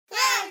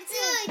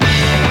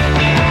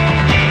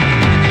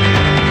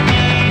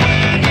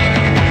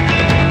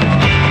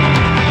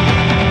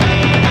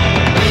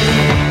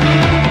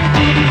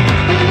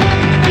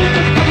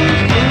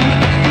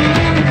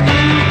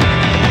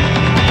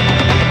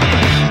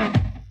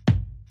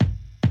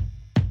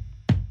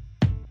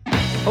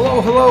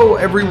Hello,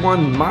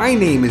 everyone. My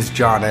name is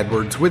John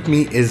Edwards. With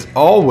me, as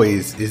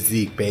always, is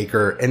Zeke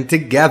Baker, and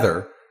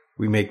together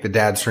we make the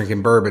Dad's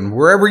Drinking Bourbon.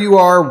 Wherever you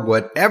are,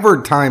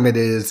 whatever time it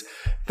is,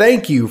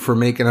 thank you for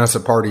making us a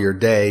part of your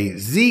day.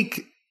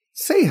 Zeke,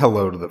 say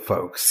hello to the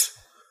folks.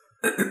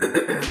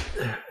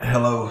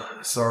 Hello.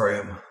 Sorry,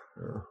 I'm a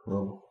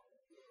little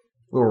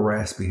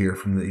raspy here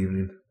from the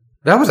evening.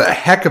 That was a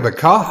heck of a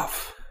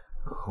cough.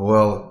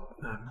 Well,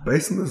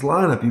 based on this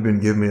lineup you've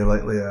been giving me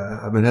lately,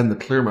 I've been having to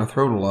clear my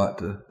throat a lot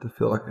to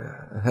feel like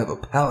I have a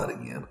palate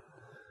again.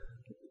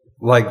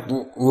 Like,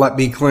 let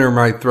me clear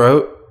my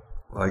throat?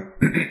 Like,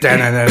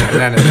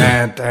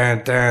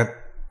 Dun-dun-dun-dun-dun-dun-dun.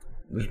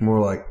 it's more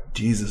like,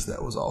 Jesus,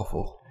 that was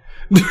awful.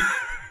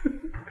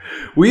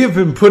 We have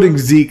been putting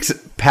Zeke's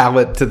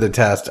palate to the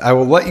test. I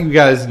will let you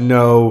guys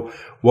know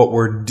what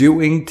we're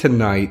doing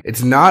tonight.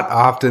 It's not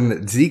often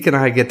that Zeke and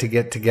I get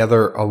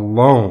together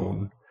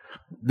alone.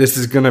 This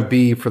is going to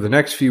be for the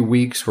next few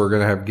weeks. We're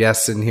going to have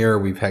guests in here.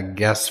 We've had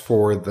guests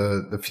for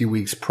the few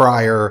weeks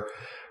prior.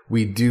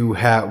 We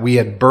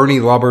had Bernie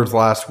Lubbers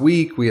last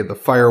week. We had the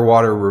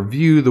Firewater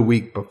Review the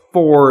week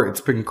before.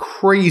 It's been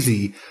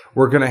crazy.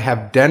 We're going to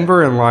have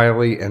Denver and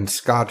Liley and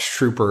Scotch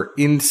Trooper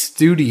in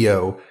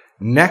studio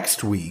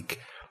next week.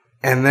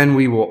 And then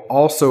we will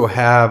also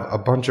have a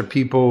bunch of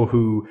people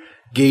who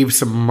gave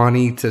some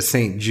money to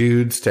St.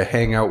 Jude's to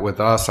hang out with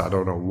us. I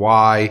don't know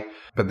why,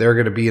 but they're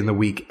going to be in the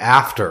week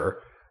after.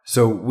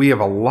 So we have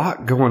a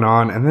lot going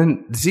on. And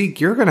then, Zeke,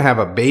 you're going to have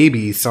a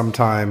baby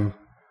sometime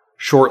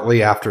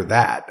shortly after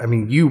that. I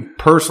mean, you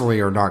personally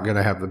are not going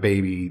to have the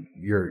baby.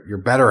 Your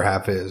better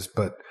half is,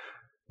 but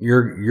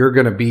you're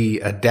going to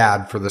be a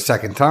dad for the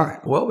second time.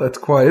 Well, that's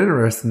quite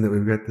interesting that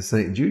we've got the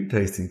St. Jude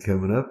tasting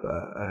coming up.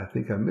 I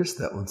think I missed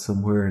that one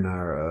somewhere in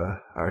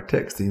our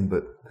texting,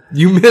 but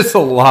you miss a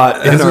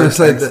lot in our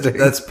texting.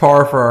 That's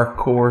par for our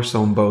course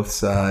on both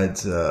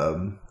sides. I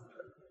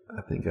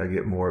think I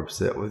get more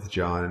upset with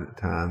John at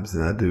times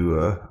than I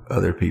do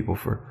other people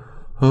for,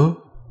 huh?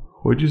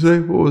 What'd you say?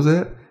 What was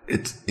that?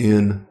 It's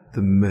in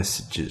the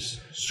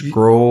messages.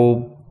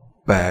 Scroll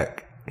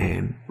back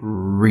and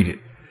read it.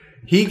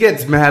 He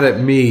gets mad at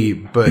me,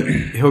 but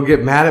he'll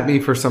get mad at me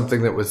for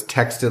something that was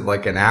texted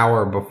like an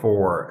hour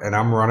before, and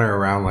I'm running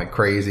around like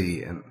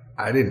crazy, and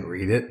I didn't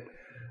read it.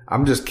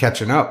 I'm just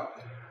catching up.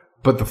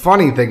 But the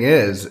funny thing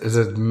is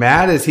as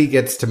mad as he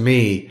gets to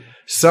me,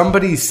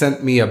 somebody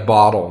sent me a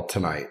bottle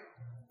tonight,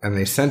 and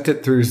they sent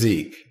it through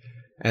Zeke,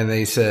 and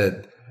they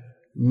said,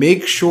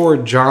 make sure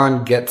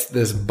John gets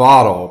this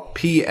bottle.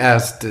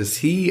 P.S. Does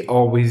he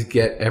always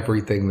get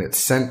everything that's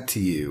sent to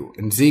you?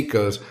 And Zeke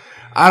goes,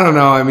 I don't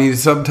know. I mean,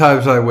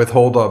 sometimes I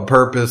withhold on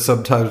purpose.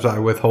 Sometimes I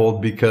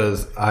withhold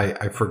because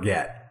I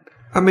forget.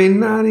 I mean,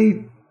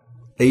 98%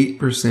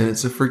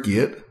 it's a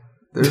forget.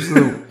 There's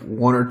the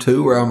one or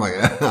two where I'm like,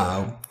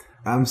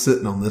 I'm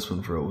sitting on this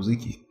one for old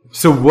Zeke.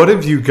 So what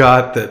have you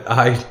got that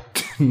I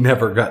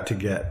never got to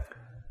get?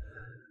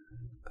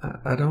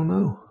 I don't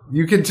know.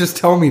 You can just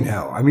tell me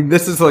now. I mean,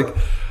 this is like...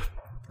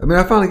 I mean,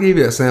 I finally gave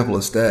you a sample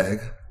of Stag.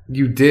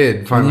 You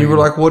did. Finally. And you were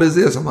like, what is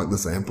this? I'm like, the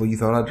sample you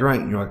thought I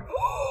drank. And you're like, oh.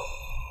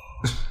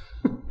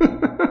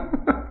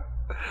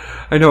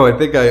 I know. I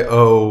think I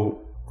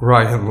owe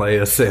Ryan Lay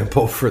a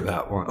sample for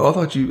that one. Oh,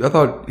 I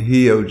thought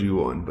he owed you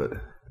one, but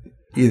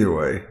either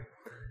way,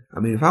 I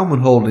mean, if I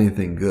wouldn't hold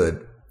anything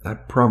good, I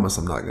promise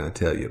I'm not going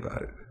to tell you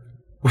about it.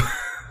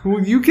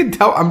 Well, you can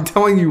tell. I'm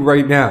telling you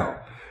right now.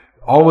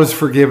 All is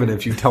forgiven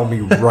if you tell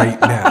me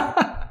right now.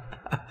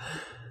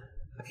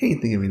 I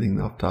can't think of anything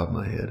off the top of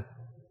my head.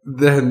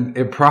 Then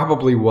it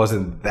probably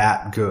wasn't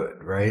that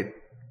good, right?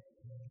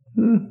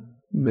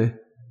 Meh.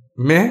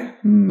 Meh?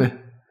 Meh.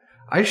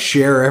 I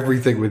share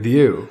everything with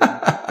you.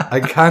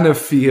 I kind of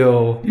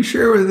feel... You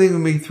share everything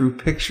with me through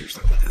pictures.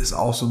 Like, this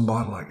awesome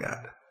bottle I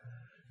got.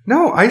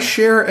 No, I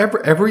share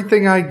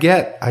everything I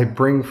get, I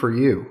bring for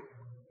you.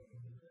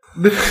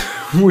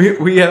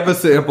 We have a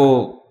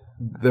sample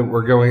that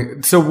we're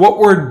going... So what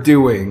we're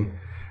doing,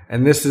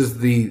 and this is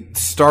the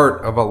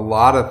start of a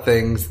lot of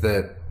things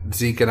that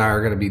Zeke and I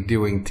are going to be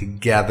doing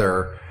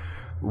together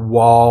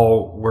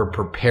while we're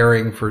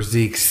preparing for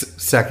Zeke's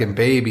second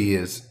baby,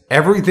 is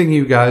everything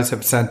you guys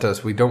have sent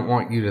us. We don't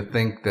want you to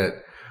think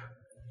that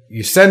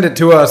you send it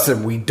to us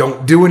and we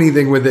don't do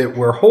anything with it.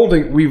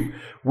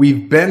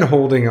 We've been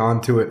holding on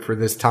to it for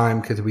this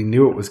time because we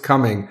knew it was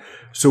coming.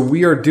 So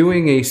we are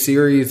doing a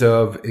series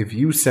of, if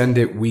you send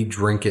it, we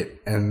drink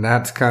it. And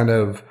that's kind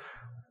of,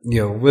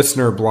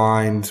 listener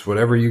blinds,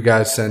 whatever you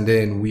guys send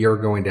in, we are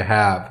going to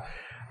have.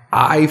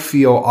 I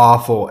feel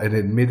awful, and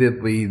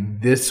admittedly,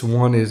 this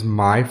one is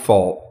my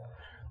fault.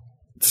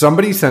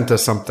 Somebody sent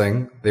us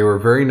something. They were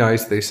very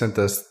nice. They sent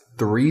us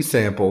 3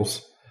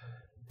 samples.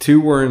 2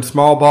 were in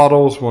small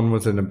bottles. 1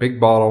 was in a big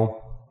bottle.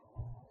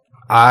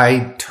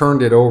 I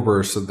turned it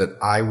over so that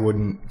I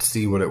wouldn't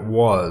see what it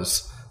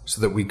was, so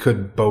that we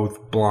could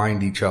both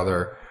blind each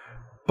other.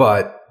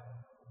 But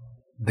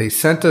they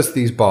sent us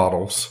these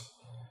bottles.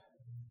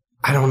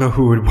 I don't know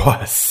who it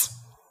was.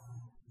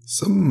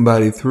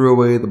 Somebody threw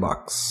away the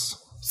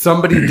box.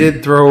 somebody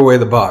did throw away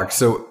the box.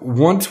 So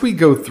once we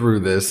go through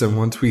this and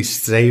once we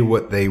say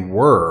what they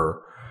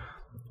were,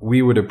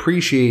 we would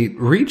appreciate,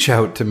 reach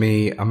out to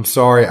me. I'm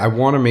sorry. I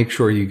want to make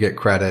sure you get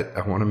credit.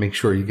 I want to make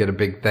sure you get a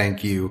big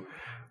thank you.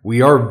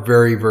 We are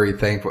very, very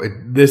thankful.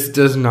 This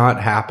does not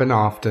happen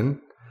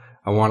often.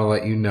 I want to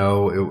let you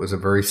know it was a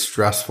very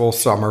stressful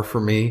summer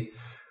for me.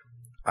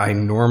 I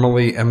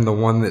normally am the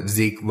one that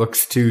Zeke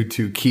looks to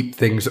keep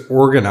things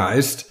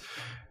organized.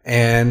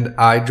 And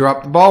I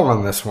dropped the ball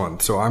on this one.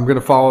 So I'm going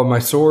to follow my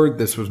sword.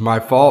 This was my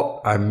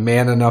fault. I'm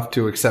man enough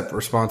to accept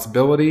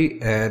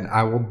responsibility, and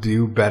I will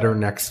do better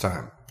next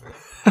time.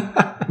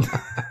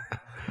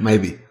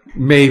 Maybe.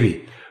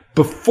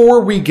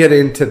 Before we get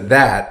into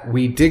that,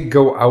 we did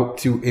go out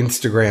to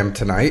Instagram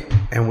tonight,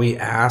 and we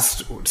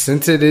asked,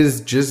 since it is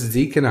just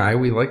Zeke and I,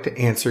 we like to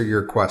answer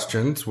your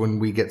questions when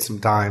we get some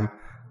time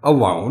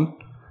alone.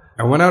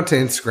 I went out to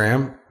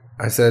Instagram.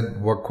 I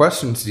said, what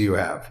questions do you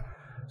have?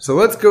 So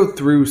let's go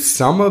through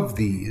some of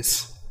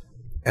these,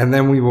 and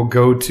then we will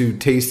go to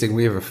tasting.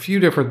 We have a few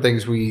different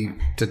things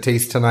to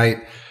taste tonight.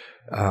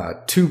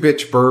 Two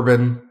Bitch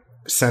Bourbon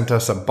sent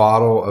us a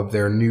bottle of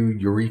their new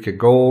Eureka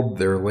Gold,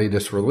 their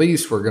latest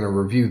release. We're going to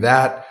review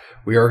that.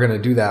 We are going to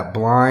do that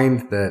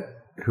blind. That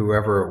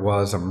whoever it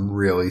was, I'm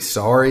really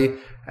sorry.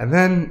 And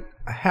then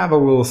I have a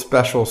little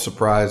special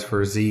surprise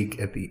for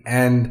Zeke at the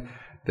end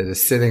that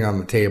is sitting on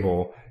the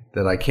table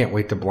that I can't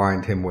wait to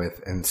blind him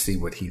with and see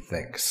what he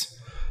thinks.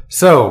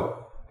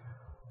 So,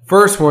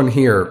 first one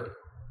here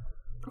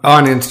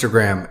on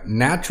Instagram,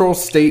 Natural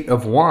State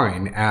of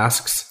Wine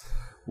asks,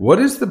 what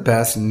is the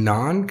best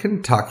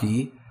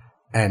non-Kentucky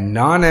and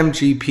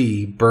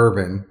non-MGP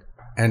bourbon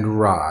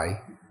and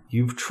rye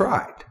you've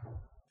tried?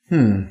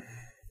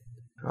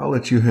 I'll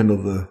let you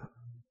handle the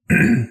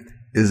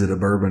is it a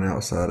bourbon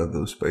outside of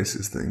those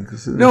spaces thing?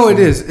 No, it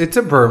is. It's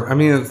a bourbon. I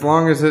mean, as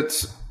long as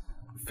it's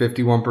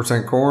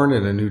 51% corn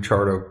in a new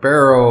charred oak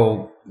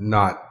barrel,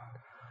 not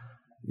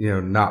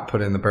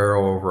put in the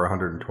barrel over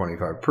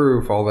 125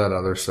 proof, all that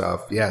other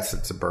stuff. Yes,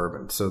 it's a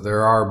bourbon. So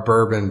there are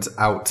bourbons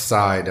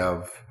outside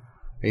of,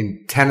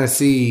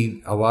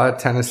 Tennessee, a lot of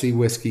Tennessee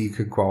whiskey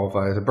could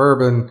qualify as a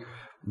bourbon.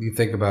 You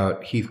think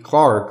about Heath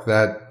Clark,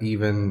 that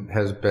even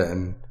has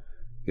been,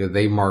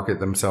 they market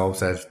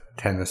themselves as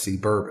Tennessee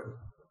bourbon.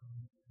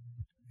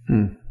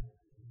 I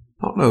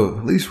don't know,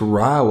 at least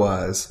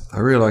rye-wise, I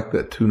really like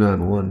that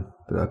 291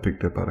 that I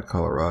picked up out of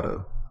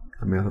Colorado.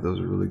 I thought that was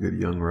a really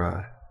good young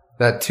rye.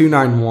 That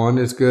 291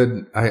 is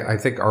good. I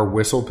think our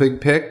Whistle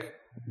Pig pick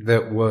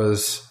that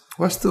was...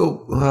 I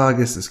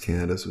guess it's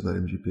Canada's with that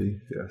MGP.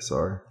 Yeah,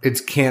 sorry.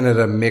 It's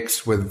Canada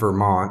mixed with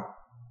Vermont.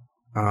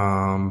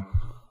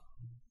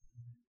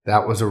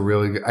 That was a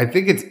really good... I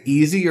think it's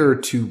easier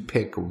to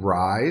pick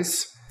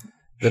ryes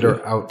that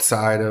are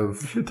outside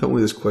of... You should tell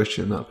me this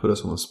question and not put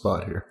us on the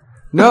spot here.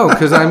 No,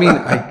 because I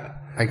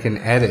can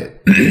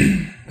edit.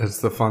 That's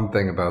the fun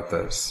thing about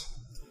this.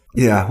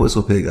 Yeah,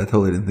 Whistle Pig. I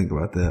totally didn't think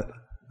about that.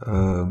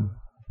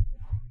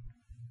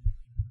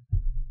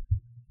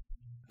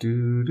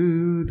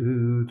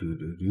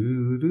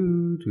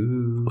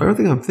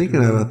 Everything I'm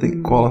thinking of, I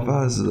think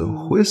qualifies as a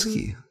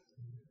whiskey.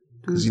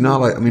 Because I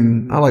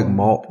like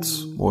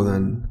malts more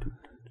than.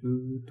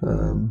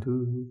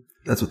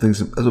 That's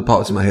what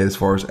pops in my head as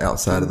far as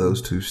outside of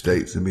those two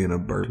states and being a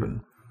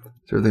bourbon.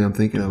 So everything I'm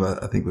thinking of,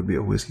 I think would be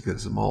a whiskey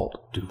because it's a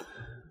malt.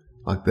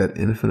 Like that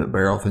Infinite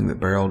Barrel thing that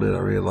Barrel did, I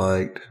really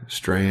liked.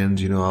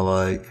 Strands, I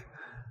like.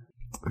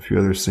 A few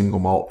other single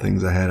malt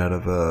things I had out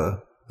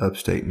of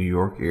upstate New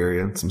York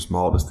area and some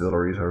small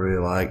distilleries I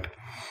really liked.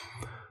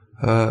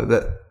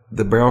 The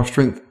Barrel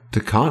Strength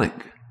Taconic,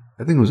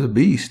 I think it was a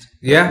beast.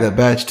 Yeah. That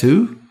batch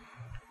too.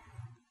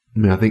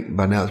 I think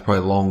by now it's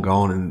probably long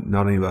gone and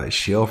not anybody's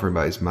shelf or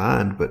anybody's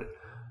mind, but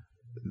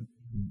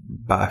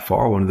by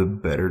far one of the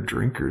better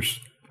drinkers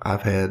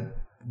I've had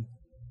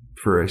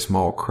for a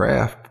small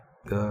craft,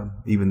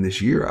 even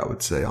this year, I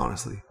would say,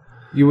 honestly.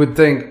 You would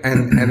think,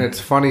 and it's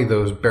funny,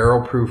 those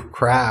barrel-proof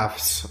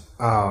crafts.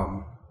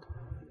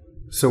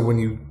 So when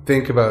you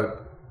think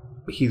about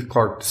Heath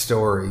Clark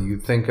Distillery, you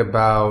think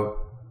about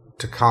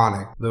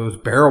Taconic. Those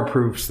barrel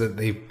proofs that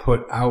they've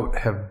put out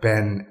have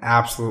been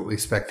absolutely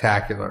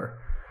spectacular.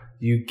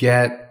 You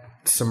get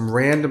some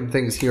random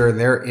things here and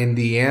there.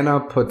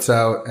 Indiana puts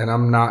out, and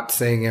I'm not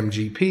saying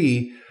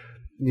MGP,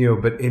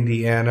 but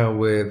Indiana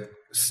with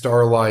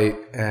Starlight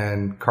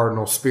and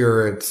Cardinal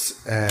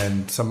Spirits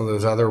and some of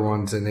those other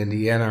ones in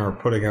Indiana are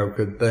putting out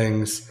good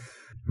things.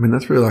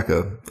 That's really like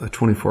a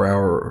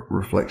 24-hour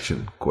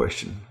reflection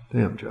question.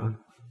 Damn, John.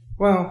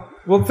 Well,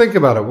 we'll think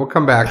about it. We'll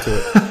come back to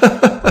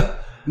it.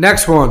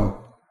 Next one.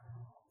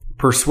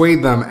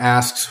 Persuade Them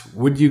asks,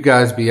 would you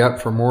guys be up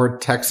for more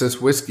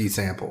Texas whiskey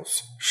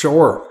samples?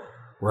 Sure.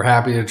 We're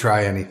happy to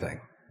try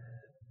anything.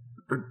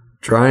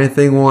 Try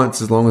anything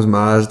once as long as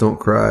my eyes don't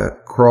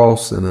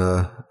cross and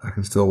I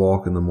can still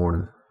walk in the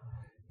morning.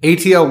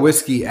 ATL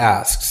Whiskey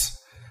asks,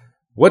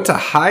 what's a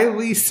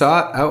highly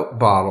sought out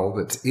bottle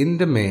that's in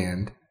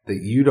demand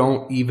that you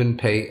don't even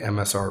pay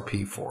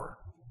MSRP for?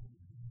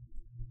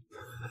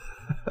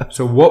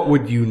 So what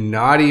would you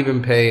not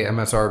even pay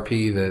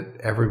MSRP that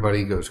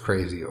everybody goes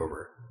crazy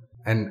over?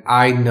 And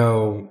I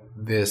know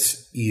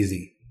this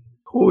easy.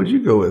 What would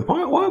you go with?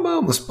 Why am I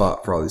on the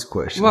spot for all these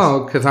questions?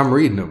 Well, because I'm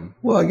reading them.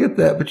 Well, I get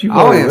that, but you've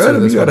I'll already answer read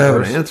them. this You got to one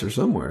have first. an answer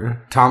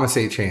somewhere. Thomas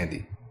H.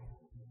 Handy.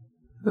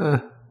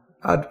 Stuff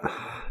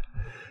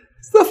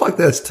like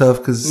that's tough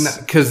because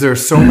Because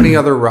there's so many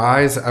other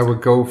ryes I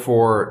would go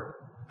for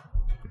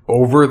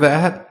over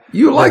that.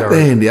 you like the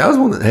Handy. I was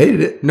the one that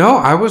hated it. No,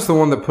 I was the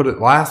one that put it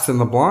last in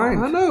the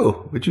blind. I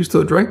know, but you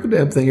still drank the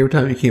damn thing every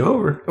time you came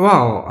over.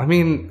 Well, I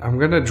mean, I'm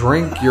going to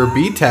drink your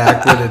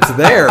BTAC when it's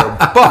there,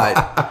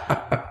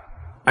 but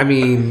I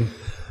mean,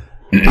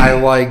 I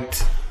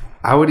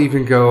would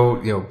even go,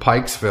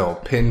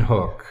 Pikesville,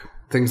 Pinhook,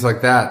 things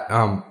like that.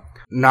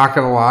 Not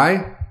going to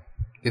lie,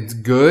 it's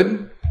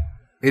good.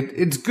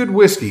 It's good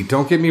whiskey.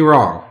 Don't get me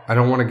wrong. I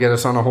don't want to get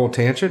us on a whole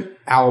tangent.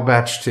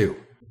 Outbatch 2.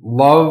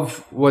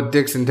 Love what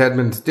Dixon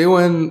Tedman's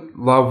doing.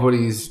 Love what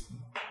he's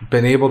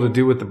been able to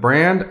do with the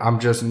brand. I'm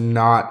just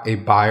not a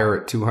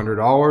buyer at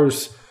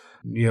 $200.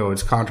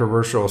 It's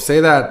controversial to say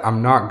that.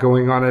 I'm not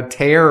going on a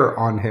tear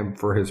on him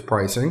for his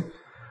pricing.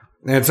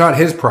 And it's not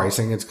his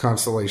pricing. It's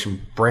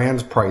Constellation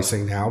Brands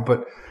pricing now.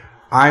 But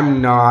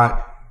I'm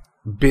not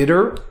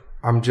bitter.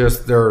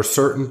 There are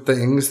certain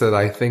things that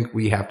I think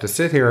we have to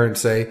sit here and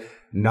say,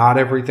 not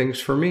everything's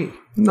for me.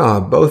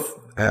 No, both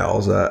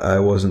owls I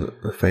wasn't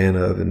a fan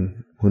of,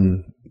 and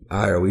when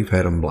we've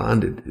had them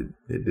blinded,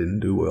 it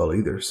didn't do well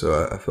either.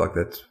 So I feel like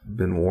that's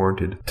been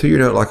warranted. To your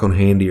note, like on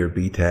Handy or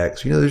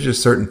BTAX, there's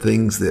just certain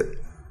things that,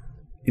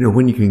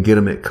 when you can get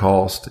them at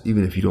cost,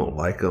 even if you don't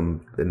like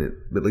them, and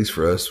at least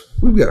for us,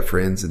 we've got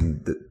friends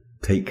that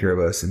take care of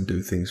us and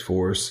do things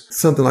for us.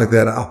 Something like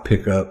that I'll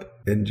pick up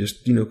and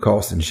just,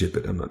 cost and ship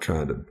it. I'm not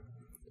trying to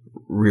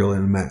reel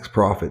in max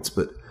profits,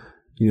 but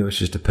it's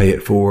just to pay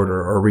it forward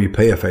or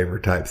repay a favor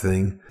type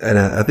thing. And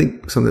I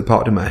think something that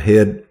popped in my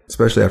head,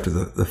 especially after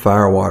the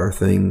Firewater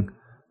thing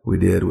we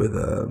did with,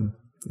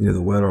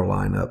 the Weller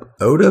lineup.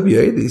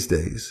 OWA these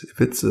days, if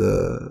it's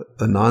a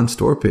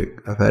non-store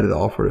pick, I've had it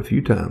offered a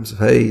few times.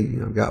 Hey,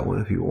 I've got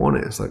one if you want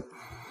it. It's like,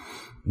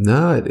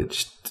 no,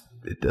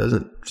 it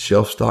doesn't.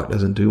 Shelf stock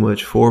doesn't do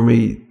much for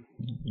me.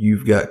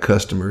 You've got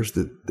customers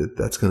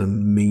that's going to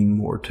mean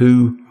more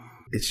to.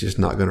 It's just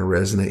not going to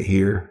resonate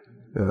here.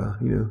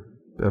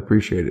 I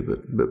appreciate it,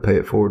 but pay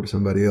it forward to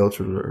somebody else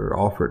or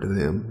offer it to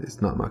them.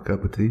 It's not my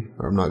cup of tea.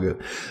 Or I'm not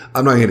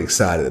getting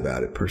excited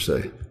about it per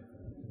se.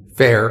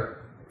 Fair.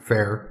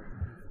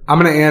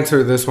 I'm going to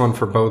answer this one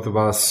for both of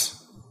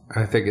us.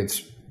 I think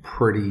it's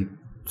pretty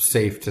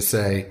safe to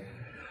say.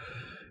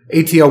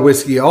 ATL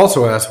Whiskey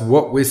also asked,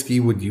 what whiskey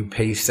would you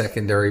pay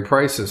secondary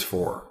prices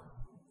for?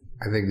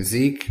 I think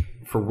Zeke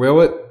for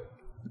Willet.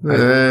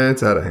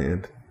 It's out of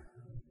hand.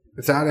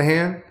 It's out of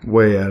hand?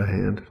 Way out of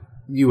hand.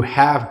 You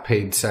have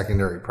paid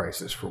secondary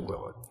prices for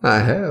Willet. I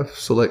have.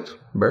 Select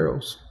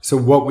barrels. So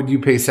what would you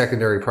pay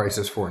secondary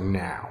prices for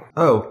now?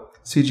 Oh,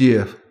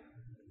 CGF.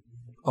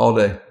 All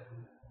day.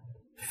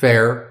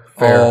 Fair.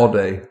 All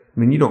day. I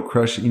mean, you don't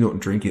crush it, you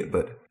don't drink it,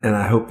 and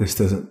I hope this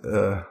doesn't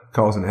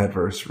cause an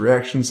adverse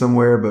reaction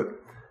somewhere, but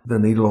the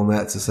needle on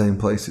that's the same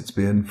place it's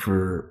been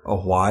for a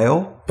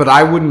while. But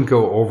I wouldn't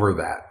go over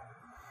that.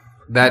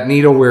 That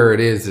needle where it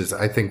is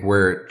I think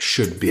where it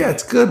should be. Yeah,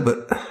 it's good,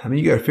 but I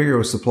mean, you got to figure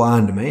with supply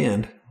and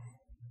demand.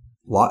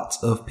 Lots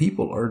of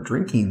people are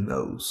drinking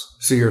those.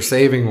 So you're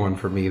saving one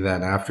for me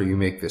then after you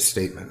make this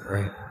statement,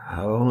 right? I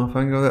don't know if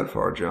I can go that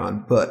far,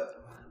 John, but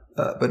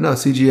no,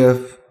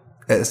 CGF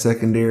at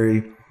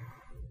secondary,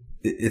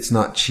 it's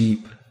not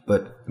cheap,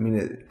 but I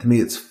mean, to me,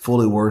 it's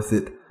fully worth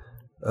it.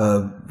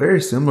 Very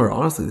similar,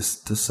 honestly,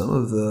 to some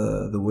of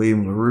the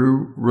William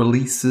LaRue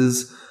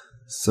releases,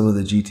 some of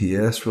the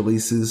GTS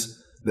releases.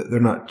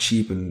 They're not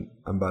cheap, and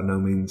I'm by no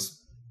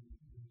means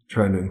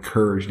trying to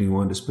encourage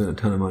anyone to spend a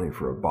ton of money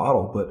for a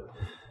bottle, but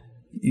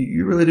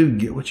you really do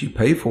get what you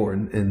pay for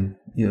in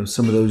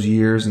some of those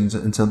years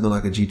and something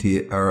like a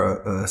GT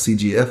or a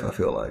CGF, I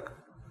feel like.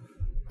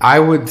 I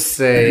would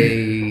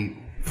say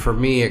for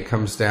me it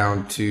comes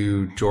down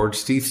to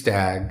George T.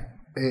 Stagg.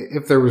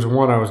 If there was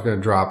one I was going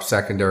to drop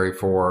secondary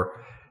for,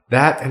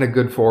 that and a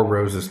good Four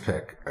Roses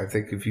pick. I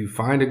think if you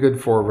find a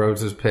good Four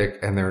Roses pick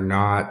and they're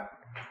not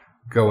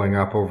going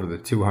up over the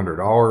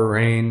 $200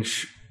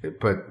 range,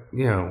 but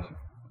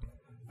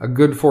a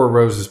good Four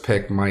Roses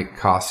pick might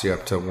cost you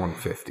up to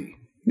 $150.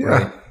 Yeah,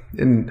 right?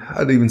 And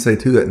I'd even say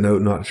to that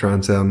note, not to try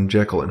and sound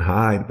Jekyll and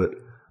Hyde, but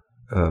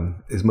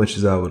as much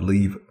as I would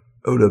leave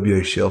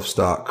OWA shelf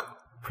stock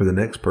for the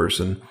next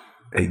person,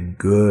 a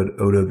good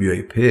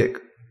OWA pick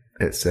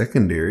at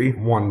secondary,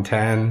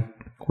 110.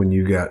 When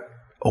you got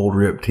old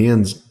Rip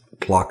 10s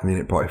clocking in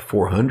at probably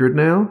 400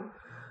 now,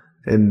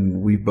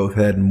 and we've both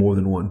had more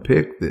than one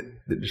pick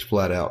that just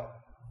flat out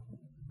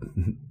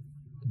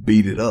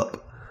beat it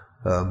up,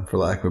 for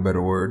lack of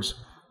better words.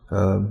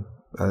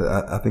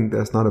 I think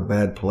that's not a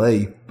bad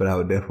play, but I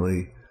would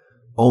definitely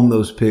own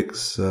those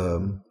picks,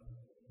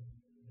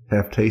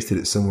 have tasted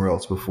it somewhere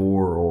else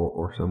before,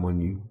 or someone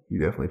you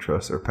definitely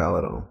trust their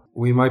palate on.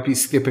 We might be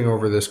skipping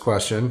over this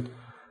question.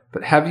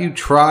 but have you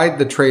tried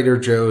the Trader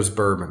Joe's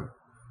bourbon?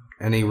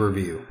 Any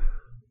review?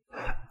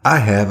 I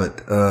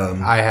haven't.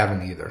 I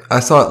haven't either. I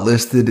saw it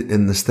listed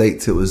in the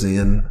states it was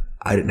in.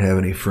 I didn't have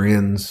any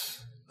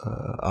friends.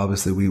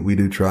 Obviously, we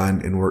do try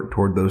and work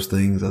toward those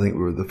things. I think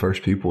we were the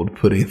first people to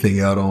put anything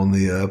out on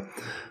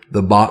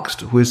the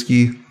boxed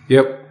whiskey.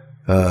 Yep.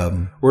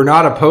 We're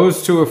not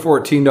opposed to a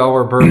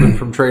 $14 bourbon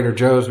from Trader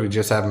Joe's. We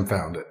just haven't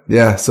found it.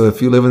 Yeah. So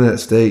if you live in that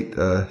state,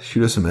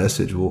 shoot us a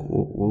message.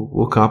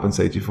 We'll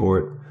compensate you for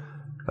it.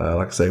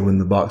 Like I say, when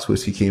the boxed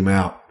whiskey came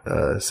out,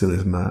 as soon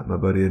as my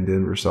buddy in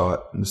Denver saw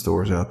it in the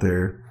stores out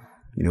there,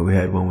 we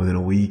had one within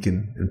a week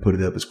and put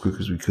it up as quick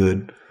as we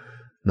could.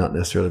 Not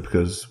necessarily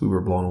because we were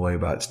blown away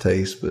by its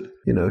taste, but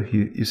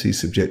you see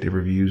subjective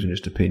reviews and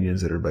just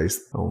opinions that are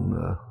based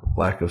on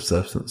lack of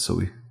substance. So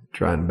we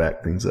try and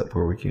back things up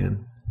where we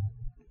can.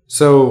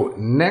 So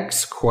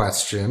next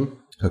question.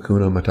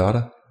 Hakuna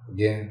Matata?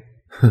 Yeah.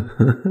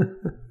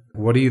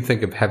 What do you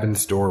think of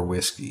Heaven's Door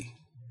whiskey?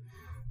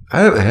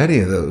 I haven't had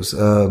any of those.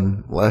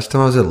 Last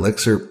time I was at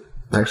Elixir,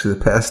 actually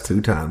the past 2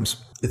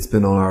 times, it's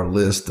been on our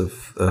list of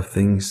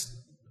things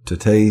to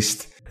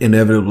taste.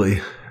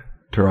 Inevitably,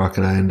 Tarak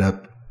and I end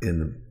up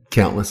in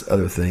countless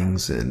other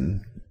things,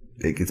 and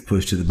it gets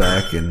pushed to the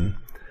back, and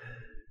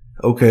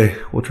okay,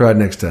 we'll try it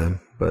next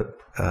time. But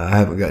I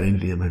haven't gotten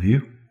into them. Have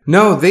you?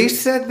 No, they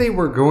said they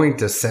were going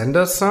to send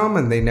us some,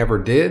 and they never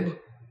did.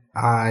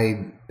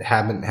 I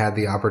haven't had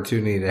the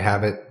opportunity to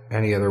have it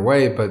any other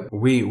way, but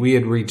we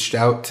had reached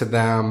out to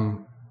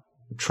them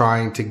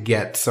trying to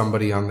get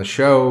somebody on the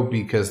show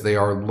because they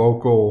are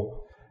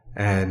local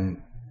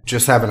and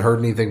just haven't heard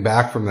anything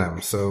back from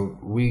them. So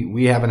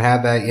we haven't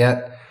had that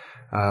yet.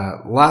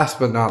 Last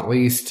but not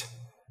least,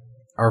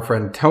 our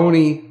friend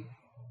Tony,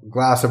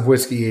 Glass of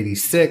Whiskey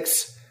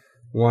 86,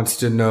 wants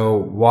to know,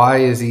 why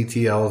is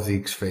ETL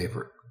Zeke's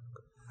favorite?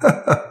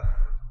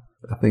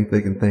 I think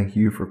they can thank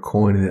you for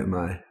coining it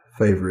my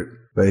favorite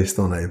based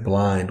on a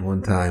blind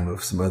one time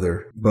of some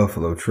other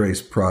Buffalo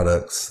Trace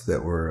products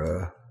that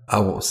were, I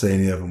won't say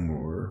any of them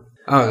were.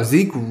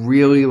 Zeke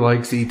really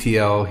likes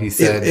ETL, he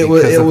said, it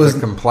was the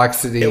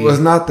complexity. It was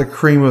not the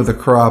cream of the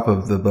crop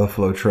of the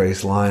Buffalo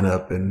Trace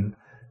lineup, and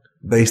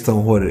based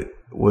on what it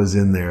was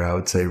in there, I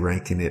would say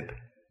ranking it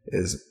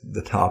as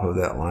the top of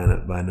that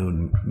lineup by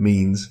no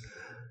means.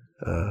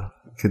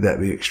 Could that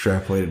be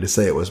extrapolated to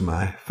say it was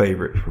my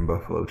favorite from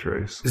Buffalo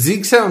Trace?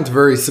 Zeke sounds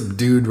very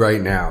subdued right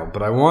now,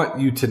 but I want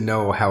you to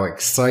know how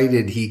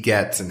excited he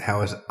gets and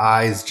how his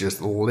eyes just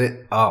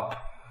lit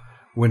up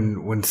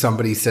when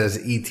somebody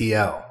says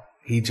ETL.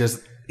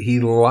 He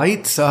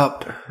lights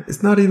up.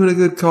 It's not even a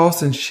good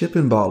cost and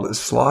shipping bottle. It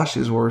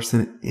sloshes worse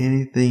than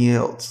anything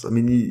else. I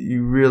mean,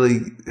 you really...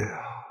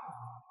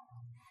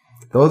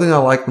 The only thing I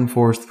like them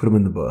for is to put them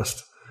in the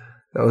bust.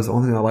 That was the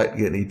only thing I liked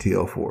getting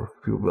ETL for.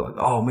 People be like,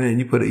 oh man,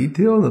 you put an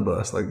ETL in the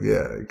bus. Like,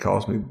 yeah, it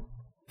cost me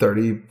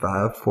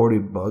 $35,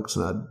 $40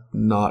 and I'm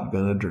not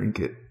going to drink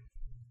it.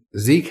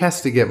 Zeke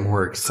has to get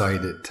more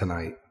excited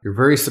tonight. You're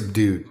very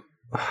subdued.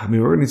 I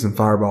mean, we're going to need some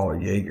Fireball or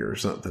Jaeger or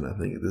something, I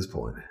think, at this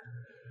point.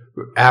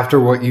 After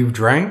what you've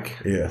drank?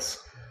 Yes.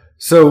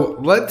 So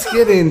let's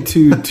get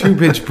into Two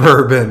Bitch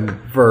Bourbon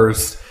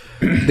first.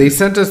 They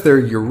sent us their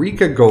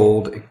Eureka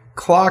Gold. It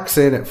clocks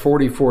in at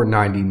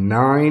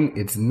 $44.99.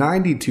 It's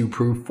 92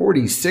 proof,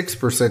 46%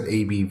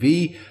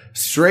 ABV,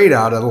 straight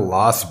out of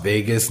Las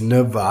Vegas,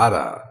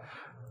 Nevada.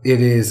 It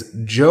is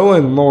Joe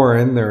and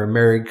Lauren. They're a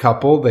married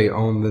couple. They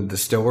own the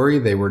distillery.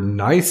 They were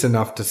nice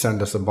enough to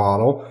send us a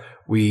bottle.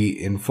 We,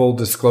 in full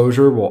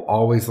disclosure, will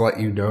always let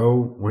you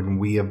know when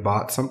we have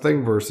bought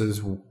something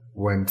versus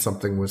when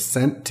something was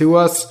sent to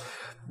us.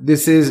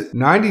 This is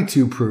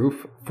 92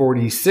 proof,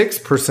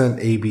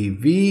 46%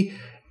 ABV,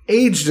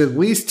 aged at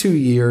least 2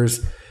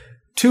 years.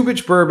 Two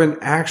Bitch Bourbon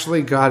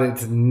actually got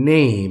its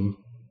name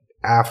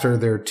after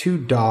their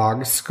 2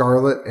 dogs,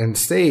 Scarlet and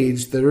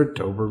Sage, that are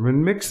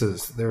Doberman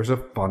mixes. There's a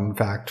fun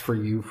fact for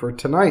you for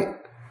tonight.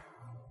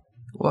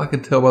 Well, I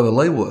can tell by the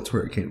label that's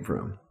where it came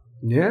from.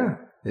 Yeah.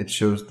 It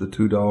shows the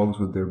 2 dogs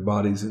with their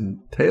bodies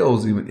and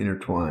tails even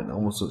intertwined.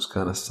 Almost looks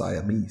kind of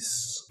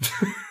Siamese.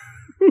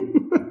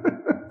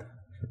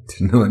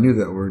 Didn't know I knew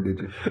that word, did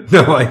you?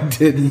 No, I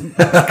didn't.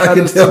 I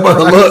can tell by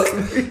the look.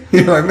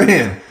 You're like,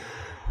 man,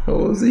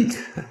 oh, Zeke.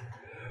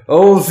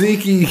 Old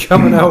Zeke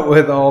coming out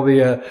with all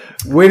the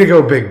way to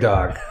go, big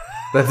dog.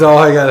 That's all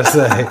I got to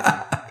say.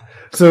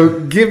 So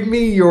give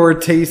me your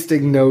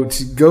tasting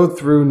notes. Go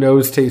through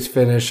nose, taste,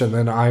 finish, and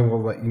then I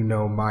will let you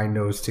know my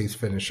nose, taste,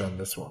 finish on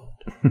this one.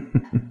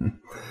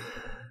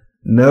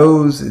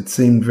 Nose, it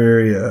seemed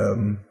very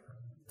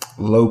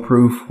low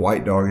proof,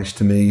 white dogish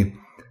to me.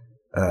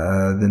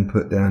 Then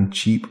put down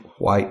cheap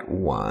white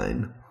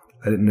wine.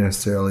 I didn't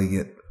necessarily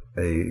get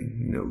a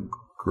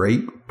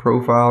grape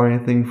profile or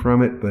anything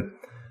from it, but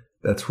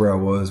that's where I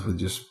was with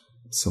just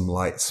some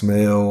light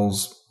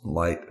smells,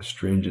 light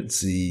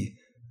astringency,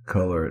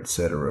 color,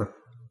 etc.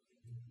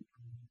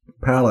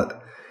 Palate,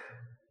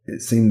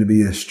 it seemed to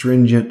be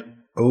astringent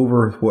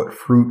over what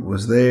fruit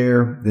was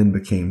there, then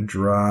became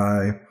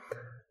dry,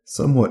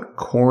 somewhat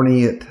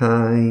corny at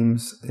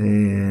times,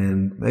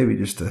 and maybe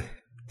just a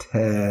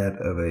tad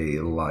of a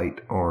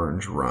light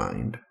orange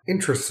rind.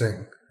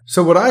 Interesting.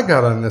 So what I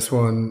got on this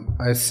one,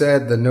 I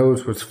said the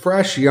nose was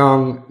fresh,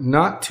 young,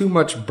 not too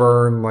much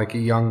burn like a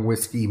young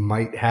whiskey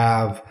might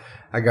have.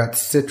 I got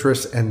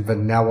citrus and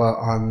vanilla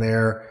on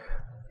there.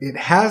 It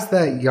has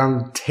that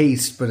young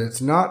taste, but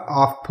it's not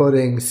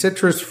off-putting.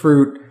 Citrus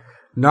fruit,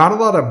 not a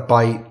lot of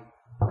bite,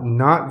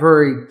 not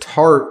very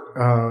tart.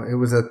 It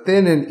was a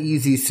thin and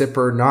easy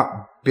sipper,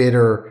 not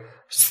bitter,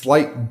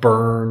 slight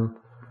burn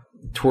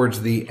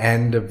towards the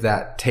end of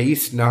that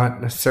taste, not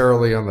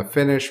necessarily on the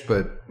finish,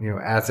 but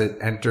as it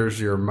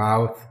enters your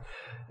mouth.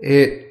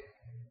 It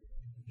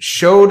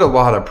showed a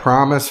lot of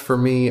promise for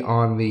me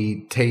on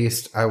the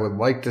taste. I would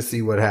like to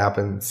see what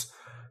happens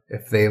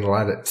if they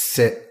let it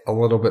sit a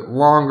little bit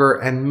longer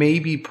and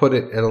maybe put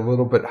it at a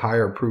little bit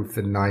higher proof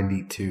than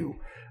 92.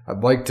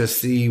 I'd like to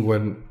see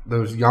when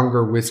those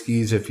younger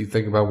whiskeys, if you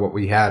think about what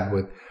we had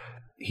with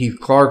Heath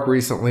Clark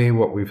recently,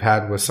 what we've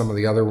had with some of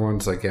the other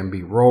ones like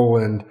MB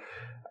Roland,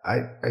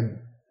 I'd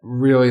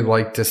really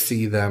like to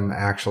see them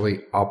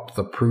actually up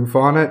the proof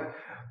on it.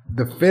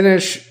 The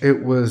finish,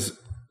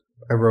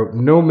 I wrote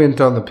no mint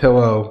on the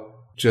pillow,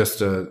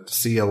 just a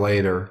see you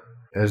later,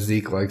 as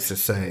Zeke likes to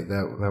say.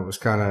 That was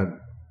kind of,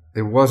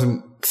 it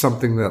wasn't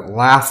something that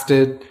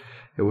lasted.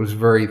 It was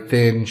very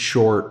thin,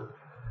 short.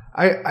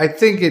 I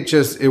think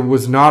it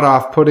was not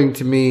off-putting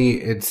to me.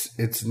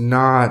 It's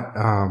not,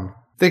 I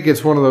think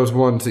it's one of those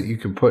ones that you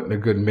can put in a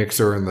good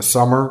mixer in the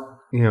summer,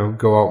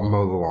 go out and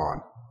mow the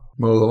lawn.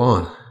 Mow the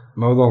lawn.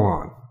 Mow the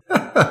lawn.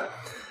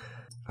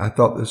 I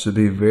thought this would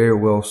be very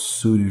well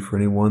suited for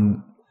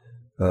anyone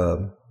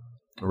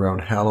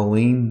around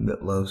Halloween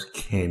that loves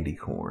candy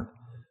corn.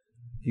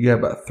 You got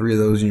about 3 of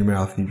those in your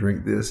mouth and you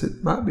drink this,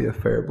 it might be a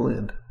fair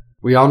blend.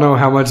 We all know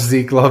how much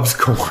Zeke loves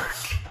corn.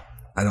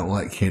 I don't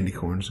like candy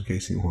corns, in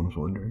case anyone was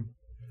wondering.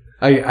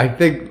 I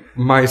think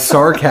my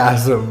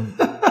sarcasm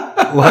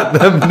let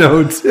them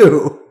know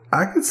too.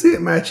 I could see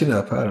it matching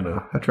up. I don't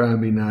know. I try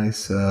and be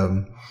nice.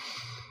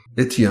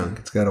 It's young.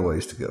 It's got a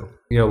ways to go.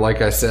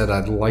 Like I said,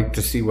 I'd like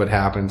to see what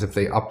happens if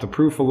they up the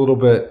proof a little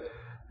bit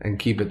and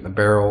keep it in the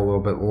barrel a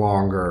little bit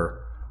longer.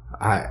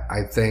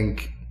 I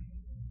think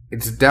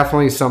it's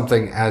definitely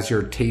something as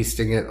you're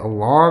tasting it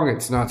along.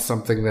 It's not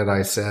something that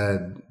I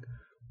said,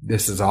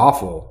 this is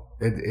awful.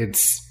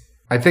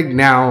 I think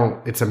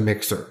now it's a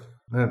mixer.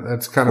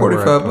 That's kind of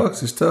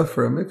 $45 is tough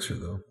for a mixer,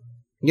 though.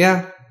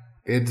 Yeah,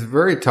 it's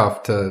very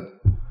tough to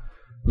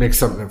mix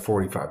something at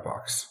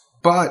 $45.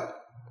 But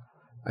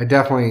I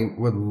definitely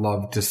would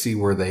love to see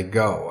where they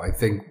go. I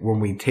think when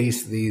we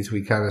taste these,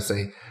 we kind of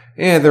say,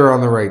 they're on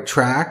the right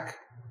track,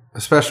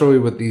 especially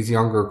with these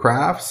younger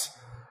crafts.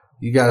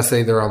 You got to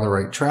say they're on the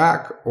right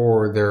track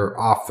or they're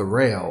off the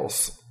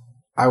rails.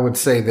 I would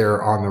say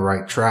they're on the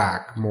right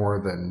track more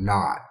than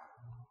not.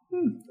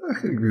 I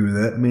could agree with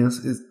that. I mean,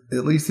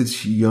 at least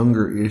it's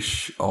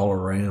younger-ish all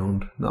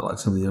around, not like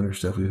some of the younger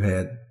stuff we've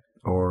had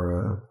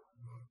or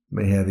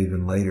may have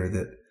even later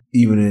that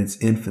even in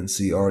its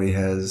infancy already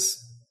has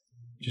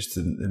just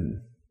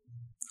an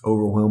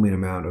overwhelming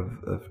amount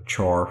of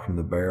char from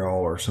the barrel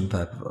or some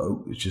type of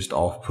oak. It's just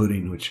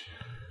off-putting, which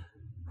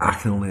I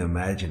can only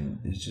imagine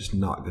is just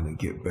not going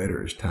to get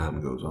better as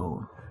time goes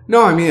on.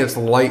 No, I mean, it's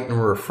light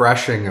and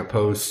refreshing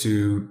opposed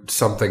to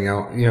something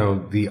else,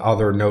 the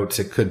other notes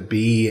it could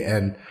be.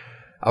 And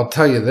I'll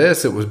tell you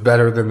this, it was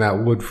better than that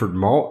Woodford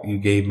malt you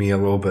gave me a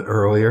little bit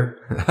earlier.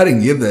 I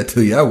didn't give that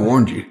to you. I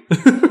warned you.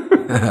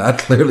 I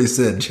clearly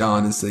said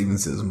John and Stephen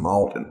says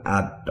malt, and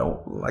I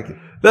don't like it.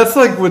 That's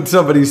like when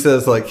somebody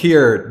says, like,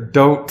 here,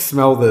 don't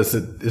smell this.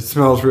 It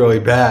smells really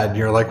bad. And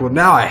you're like, well,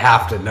 now I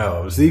have to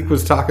know. Zeke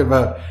was talking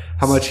about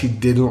how much he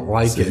didn't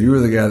like it. You were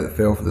the guy that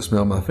fell for the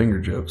smell my finger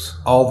jokes.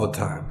 All the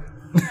time.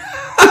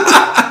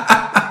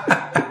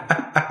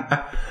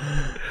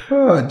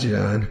 Oh,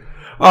 John.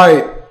 All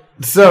right.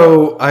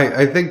 So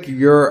I think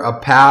you're a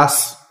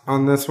pass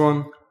on this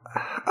one.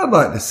 I'd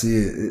like to see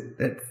it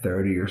at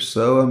 30 or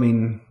so. I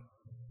mean,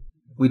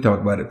 we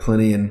talk about it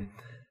plenty, and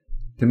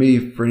to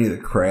me, for any of the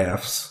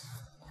crafts,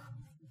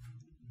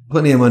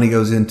 plenty of money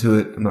goes into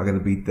it. I'm not going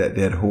to beat that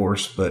dead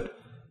horse, but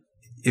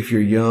if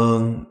you're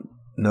young,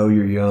 know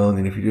you're young,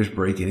 and if you're just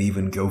breaking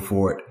even, go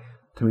for it.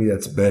 To me,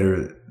 that's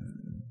better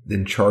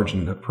than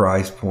charging a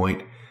price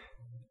point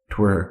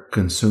to where a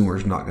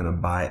consumer's not going to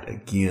buy it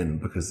again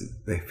because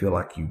they feel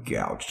like you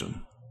gouged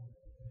them.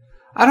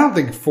 I don't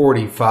think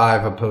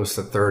 45 opposed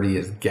to 30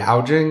 is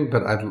gouging,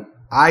 but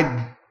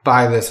I'd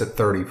buy this at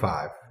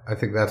 35. I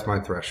think that's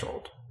my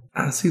threshold.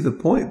 I see the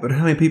point, but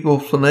how many people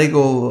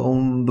finagle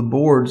on the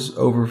boards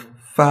over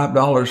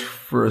 $5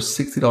 for a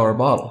 $60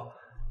 bottle?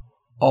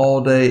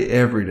 All day,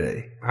 every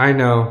day. I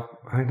know.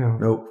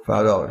 Nope,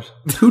 $5.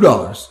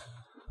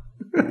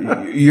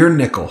 $2. Your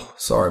nickel.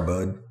 Sorry,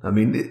 bud. I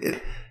mean,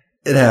 it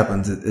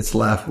happens. It's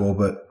laughable,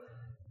 but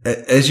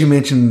as you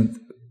mentioned,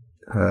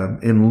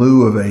 in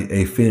lieu of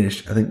a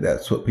finish, I think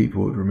that's what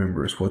people would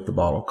remember is what the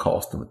bottle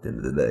cost them at the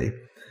end of the day.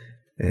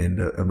 And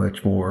a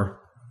much more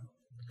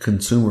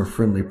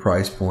consumer-friendly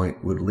price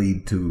point would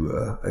lead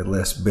to a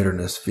less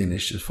bitterness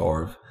finish as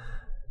far as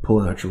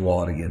pulling out your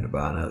wallet again to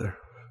buy another.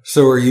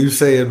 So are you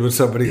saying when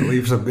somebody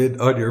leaves a mint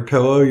on your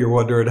pillow, you're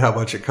wondering how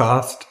much it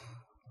cost?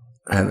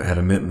 I haven't had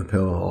a mint in the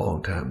pillow in a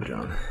long time,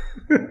 John.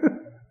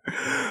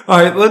 All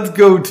right, let's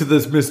go to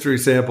this mystery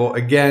sample.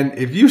 Again,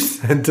 if you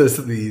sent us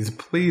these,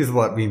 please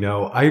let me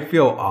know. I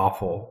feel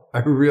awful. I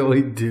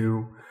really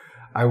do.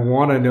 I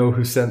want to know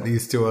who sent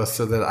these to us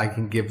so that I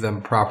can give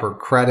them proper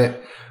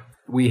credit.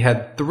 We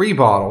had 3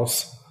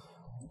 bottles.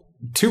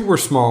 2 were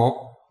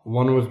small.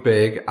 1 was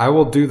big. I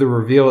will do the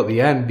reveal at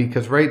the end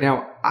because right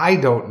now I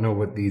don't know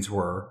what these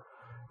were.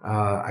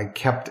 I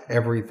kept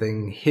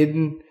everything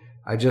hidden.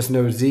 I just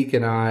know Zeke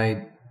and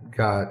I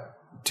got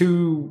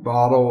 2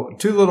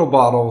 little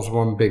bottles,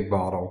 1 big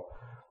bottle.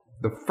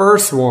 The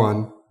first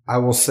one, I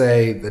will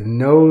say the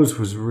nose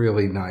was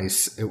really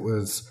nice. It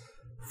was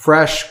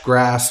fresh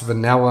grass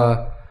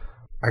vanilla.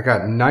 I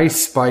got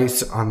nice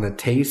spice on the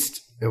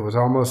taste. It was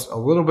almost a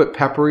little bit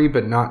peppery,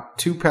 but not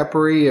too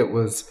peppery. It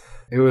was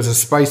a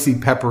spicy,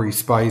 peppery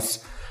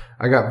spice.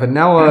 I got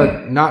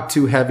vanilla, not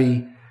too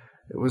heavy.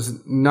 It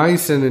was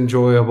nice and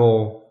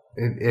enjoyable.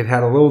 It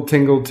had a little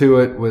tingle to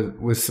it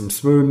with some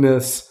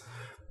smoothness.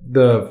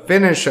 The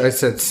finish, I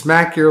said,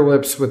 smack your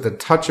lips with a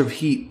touch of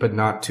heat, but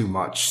not too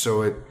much.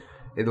 So it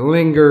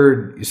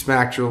lingered, you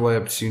smacked your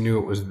lips, you knew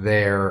it was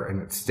there,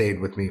 and it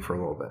stayed with me for a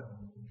little bit.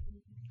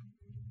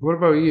 What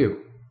about you?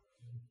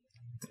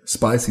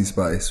 Spicy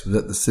Spice. Was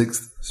that the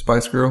 6th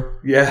Spice Girl?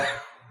 Yeah.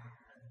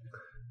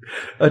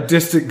 A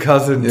distant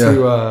cousin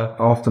to...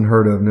 often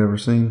heard of, never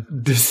seen.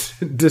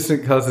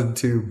 Distant cousin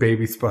to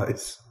Baby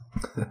Spice.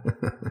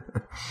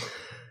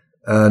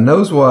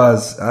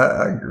 Nose-wise,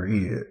 I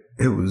agree.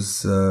 It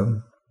was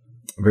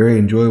very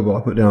enjoyable.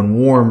 I put down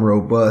warm,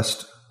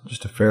 robust,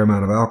 just a fair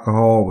amount of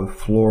alcohol with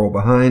floral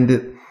behind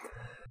it.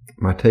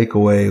 My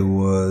takeaway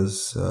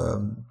was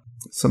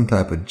some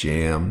type of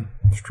jam,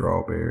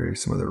 strawberry,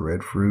 some other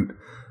red fruit,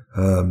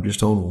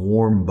 just on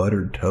warm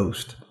buttered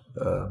toast.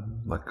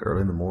 Like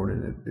early in the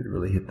morning, it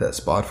really hit that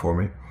spot for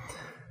me.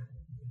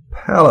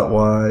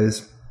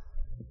 Palate-wise,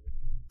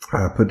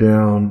 I put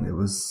down, it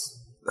was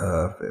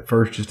at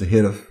first just a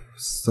hit of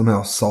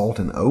somehow salt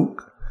and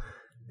oak.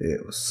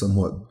 It was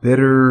somewhat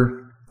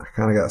bitter. I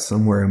kind of got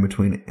somewhere in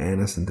between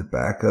anise and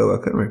tobacco. I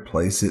couldn't really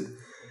place it.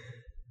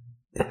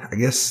 I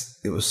guess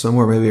it was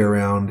somewhere maybe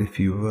around, if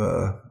you've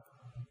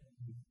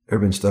ever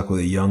been stuck with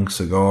a young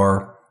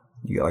cigar,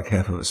 you got like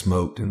half of it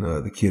smoked and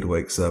the kid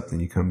wakes up, then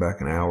you come back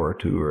an hour or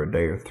 2 or a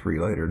day or 3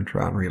 later and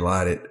try and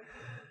relight it.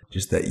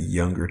 Just that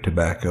younger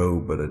tobacco,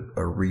 but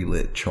a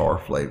relit char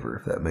flavor,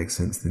 if that makes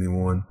sense to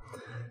anyone.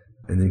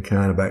 And then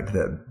kind of back to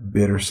that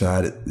bitter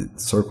side, it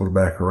circled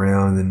back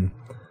around. And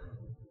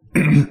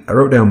I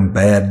wrote down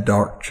bad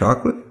dark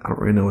chocolate. I don't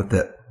really know what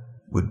that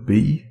would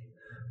be,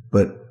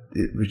 but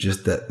it was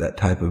just that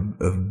type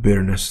of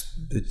bitterness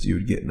that you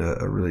would get in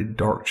a really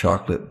dark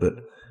chocolate, but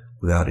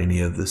without any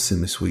of the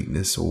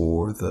semi-sweetness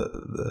or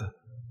the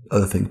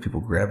other things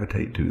people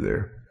gravitate to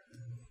there.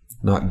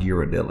 Not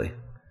Ghirardelli.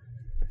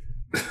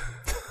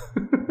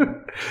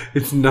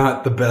 It's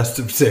not the best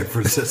of San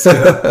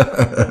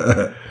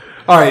Francisco.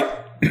 All right.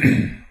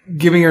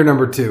 Give me your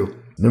number 2.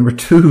 Number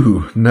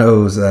 2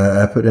 nose.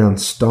 I put down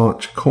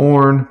staunch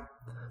corn,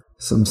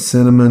 some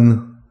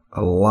cinnamon,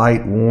 a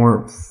light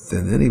warmth,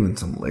 and then even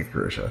some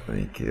licorice, I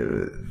think.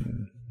 It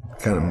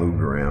kind of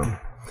moved around.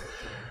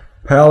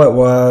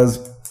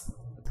 Palate-wise,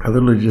 I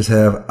literally just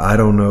have, I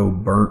don't know,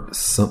 burnt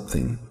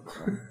something.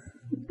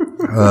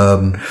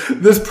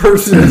 This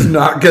person is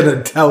not going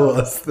to tell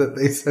us that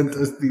they sent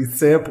us these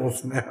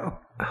samples now.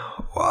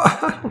 Well,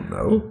 I don't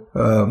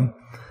know.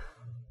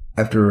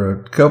 After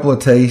a couple of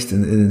tastes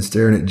and then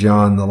staring at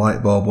John, the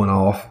light bulb went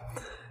off.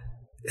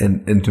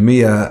 And to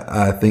me,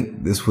 I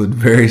think this would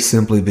very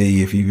simply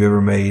be if you've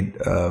ever made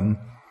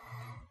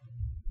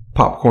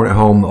popcorn at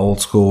home the old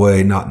school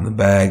way, not in the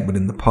bag, but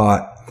in the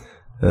pot.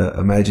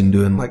 Imagine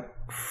doing like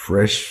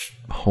fresh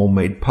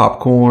homemade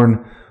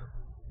popcorn,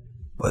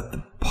 but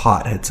the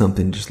pot had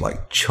something just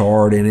like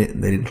charred in it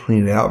and they didn't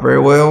clean it out very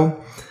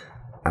well.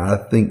 I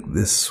think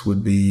this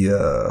would be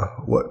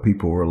what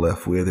people were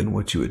left with and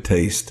what you would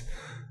taste.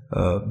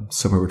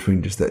 Somewhere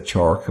between just that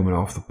char coming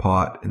off the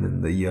pot and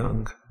then the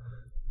young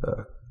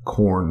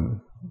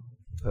corn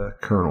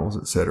kernels,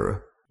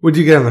 etc. What'd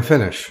you get on the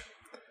finish?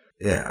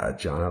 Yeah,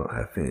 John, I don't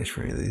have finish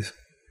for any of these.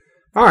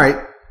 All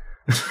right.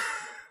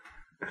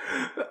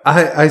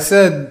 I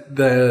said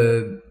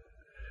the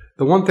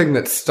one thing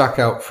that stuck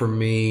out for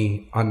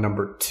me on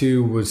number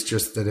 2 was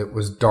just that it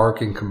was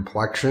dark in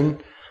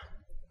complexion.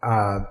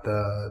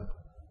 The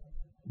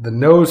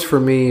nose for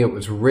me, it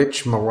was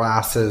rich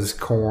molasses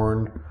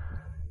corn.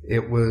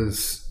 It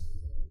was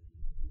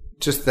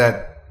just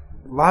that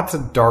lots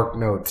of dark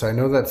notes. I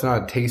know that's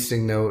not a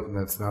tasting note and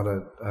that's not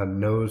a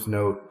nose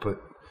note, but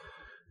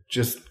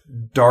just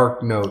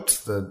dark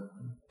notes. The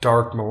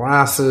dark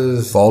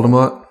molasses.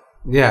 Voldemort?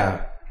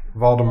 Yeah.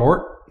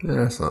 Voldemort?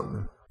 Yeah,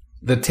 something.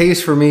 The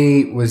taste for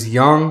me was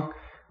young.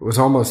 It was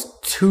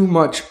almost too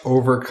much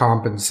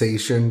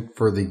overcompensation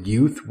for the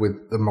youth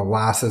with the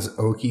molasses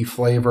oaky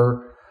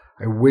flavor.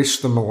 I wish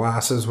the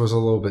molasses was a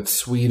little bit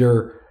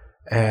sweeter,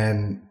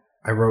 and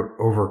I wrote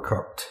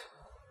overcooked.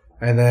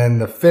 And then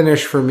the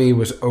finish for me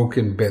was oak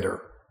and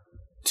bitter.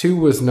 2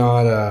 was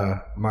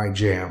not my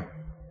jam.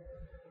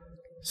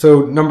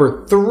 So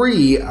number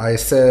 3, I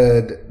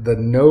said the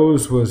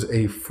nose was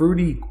a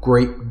fruity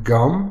grape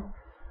gum.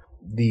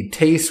 The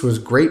taste was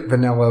grape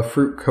vanilla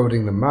fruit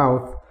coating the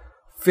mouth.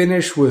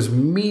 Finish was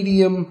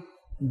medium,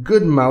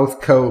 good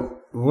mouth coat,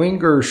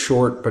 lingers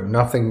short but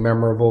nothing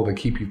memorable to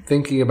keep you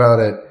thinking about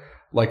it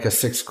like a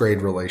 6th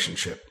grade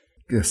relationship.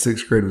 Yeah,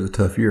 6th grade was a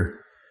tough year.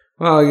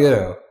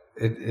 Well,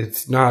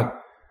 it's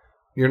not,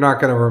 you're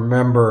not going to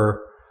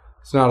remember.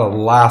 It's not a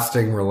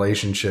lasting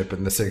relationship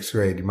in the 6th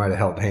grade. You might have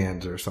held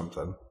hands or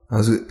something. I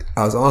was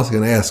honestly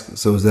going to ask,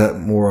 so is that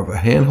more of a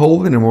hand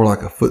holding or more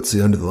like a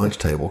footsie under the lunch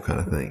table kind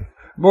of thing?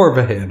 More of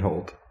a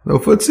handhold. No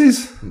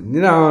footsies?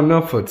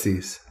 No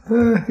footsies.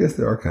 I guess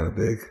they are kind of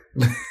big.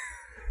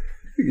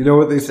 You know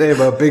what they say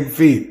about big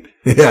feet?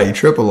 Yeah, you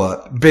trip a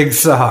lot. Big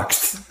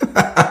socks.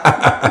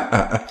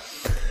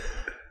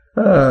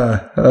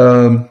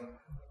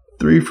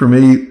 3 for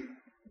me.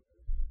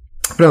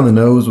 Put on the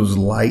nose was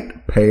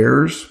light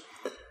pears.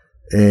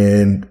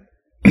 And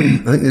I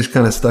think this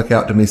kind of stuck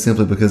out to me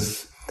simply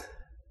because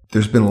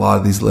there's been a lot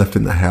of these left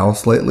in the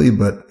house lately,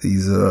 but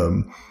these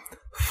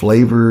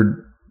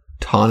flavored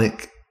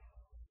tonic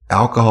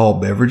alcohol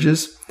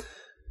beverages,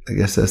 I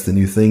guess that's the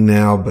new thing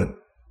now, but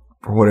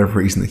for whatever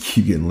reason, they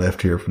keep getting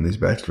left here from these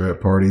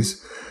bachelorette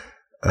parties.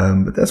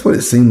 But that's what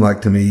it seemed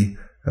like to me.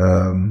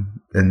 And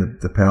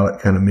the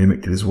palate kind of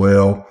mimicked it as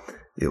well.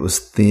 It was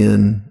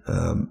thin,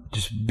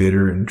 just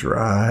bitter and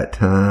dry at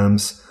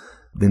times.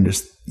 Then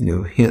just,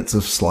 hints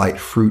of slight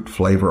fruit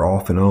flavor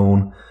off and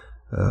on.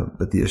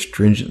 But the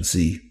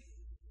astringency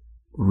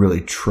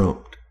really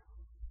trumped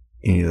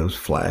any of those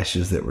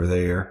flashes that were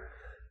there.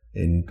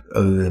 And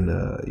other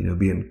than,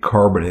 being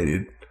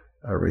carbonated,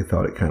 I really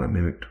thought it kind of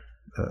mimicked,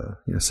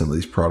 some of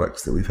these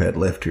products that we've had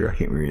left here. I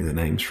can't remember any of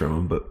the names from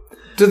them, but.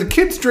 Do the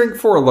kids drink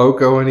Four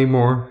Loko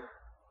anymore?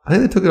 I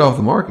think they took it off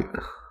the market.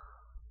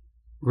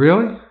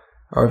 Really?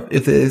 Or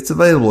if it's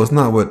available, it's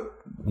not what,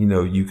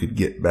 you could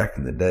get back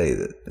in the day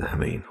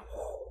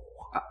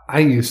I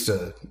used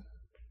to.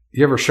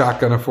 You ever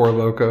shotgun a Four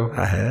Loko?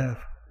 I have.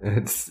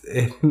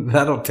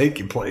 That'll take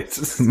you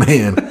places.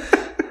 Man,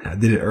 I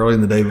did it early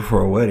in the day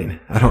before a wedding.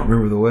 I don't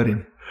remember the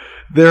wedding.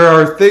 There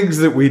are things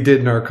that we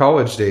did in our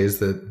college days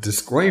that,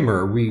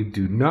 disclaimer, we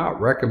do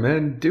not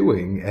recommend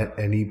doing at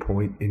any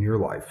point in your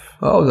life.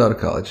 Oh, I was out of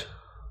college.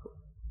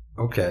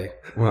 Okay,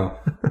 well.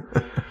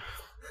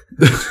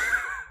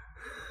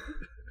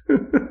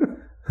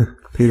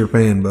 Peter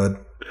Pan, bud.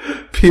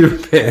 Peter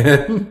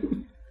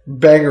Pan.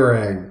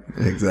 Bangarang.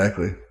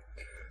 Exactly.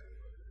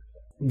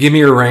 Give me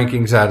your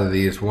rankings out of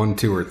these, 1,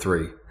 2, or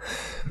 3.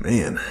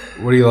 Man.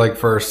 What do you like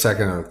first,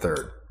 second, or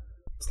third?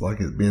 It's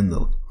like it's been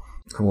the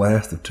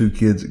last of 2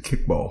 kids at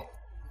kickball.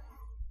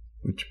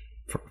 Which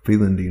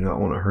feeling do you not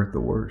want to hurt the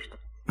worst?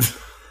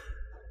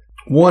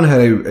 One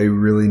had a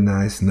really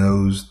nice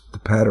nose. The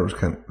palate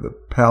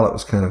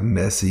was kind of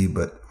messy,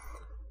 but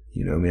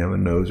I'm a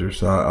noser,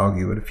 so I'll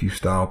give it a few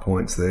style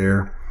points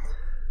there.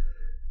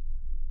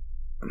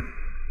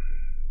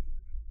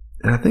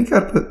 And I think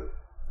I'd put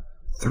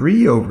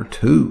 3 over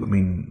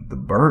 2. The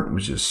burnt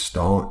was just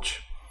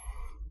staunch.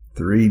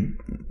 3,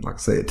 like I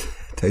say, it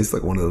tastes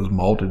like one of those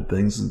malted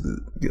things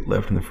that get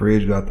left in the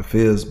fridge without the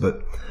fizz,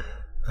 but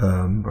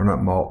or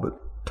not malt, but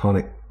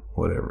tonic,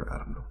 whatever.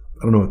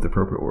 I don't know what the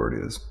appropriate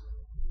word is.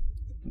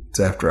 It's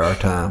after our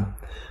time.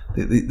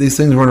 These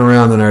things weren't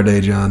around in our day,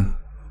 John.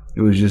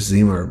 It was just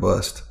Zima or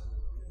bust.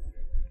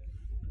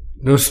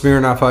 No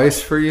Smirnoff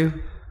Ice for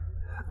you?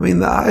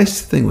 The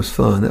ice thing was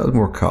fun. That was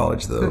more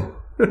college, though.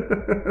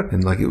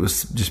 And it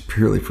was just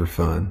purely for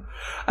fun.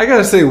 I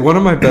gotta say, one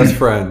of my best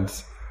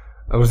friends,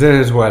 I was in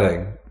his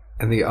wedding,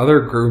 and the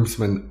other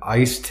groomsmen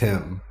iced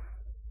him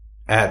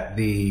at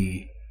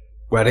the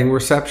wedding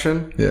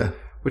reception. Yeah.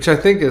 Which I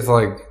think is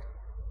a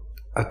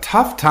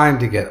tough time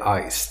to get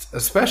iced,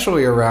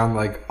 especially around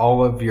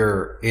all of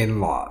your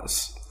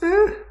in-laws.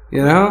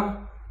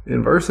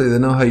 Inversely, they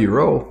know how you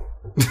roll.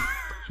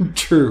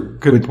 True.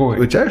 Good point.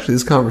 Which actually,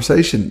 this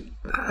conversation,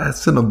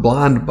 that's in a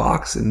blind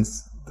box in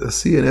the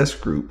CNS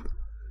group.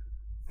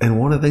 And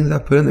one of the things I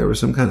put in there was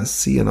some kind of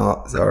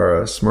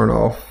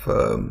Smirnoff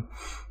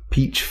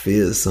peach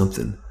fizz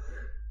something.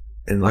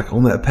 And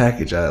on that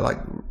package, I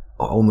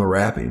on the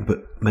wrapping,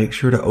 but make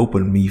sure to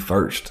open me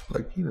first.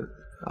 That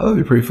would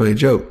be a pretty funny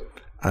joke.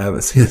 I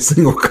haven't seen a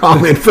single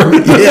comment from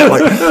it yet.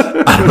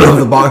 I don't know if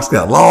the box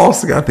got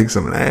lost. I think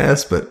someone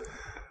asked, but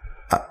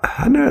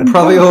I know.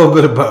 Probably a little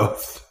bit of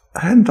both. I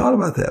hadn't thought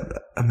about that,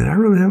 but I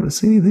really haven't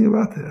seen anything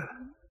about that.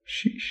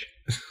 Sheesh.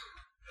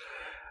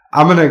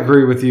 I'm going to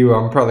agree with you.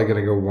 I'm probably going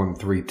to go 1,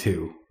 3,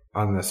 2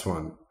 on this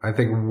one. I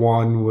think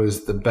 1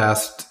 was the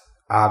best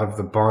out of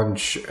the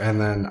bunch,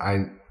 and then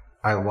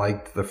I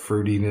liked the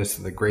fruitiness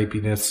and the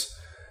grapiness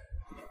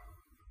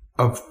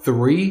of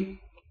 3.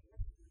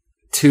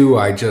 2,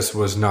 I just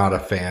was not a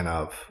fan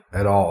of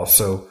at all.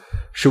 So,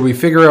 should we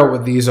figure out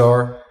what these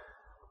are?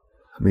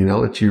 I'll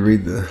let you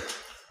read the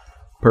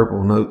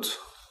purple notes.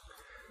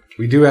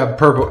 We do have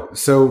purple.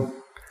 So,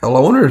 Oh, I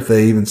wonder if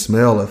they even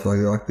smell like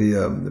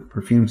the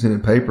perfume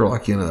scented paper,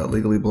 like in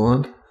Legally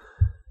Blonde.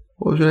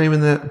 What was your name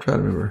in that? I'm trying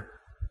to remember.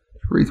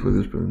 Reese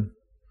Witherspoon.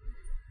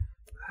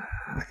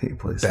 I can't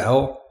place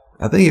Belle?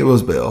 I think it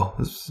was Belle.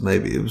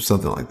 Maybe it was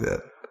something like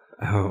that.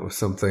 Oh,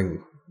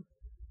 something.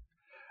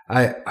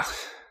 I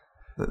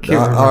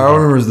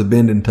remember it was the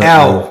Bend and Tuck.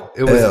 Elle.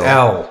 It was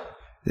Elle.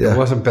 Yeah. It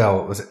wasn't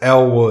Belle. It was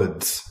Elle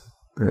Woods.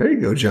 There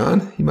you go,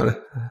 John. You might have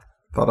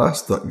thought I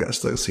got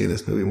stuck seeing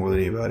this movie more than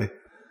anybody.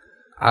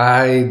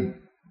 I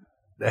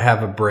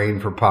have a brain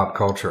for pop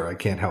culture. I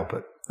can't help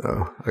it.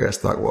 Oh, I got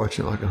stuck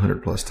watching it like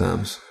 100 plus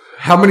times.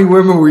 How many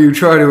women were you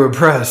trying to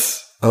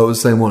impress? Oh, it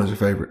was the same one as your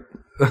favorite.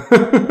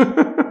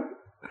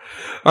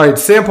 All right,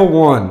 sample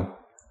one.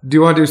 Do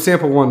you want to do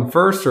sample one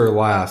first or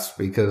last?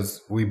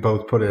 Because we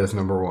both put it as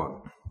number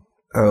one.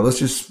 Let's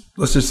just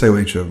say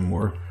what each of them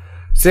were.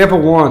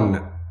 Sample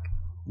one,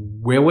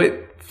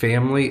 Willett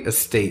Family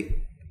Estate,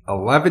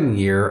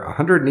 11-year,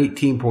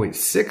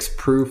 118.6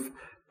 proof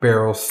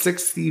barrel,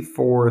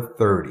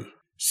 6430.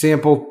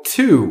 Sample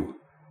two,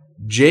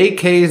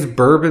 JK's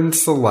Bourbon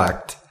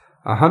Select,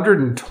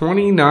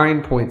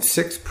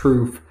 129.6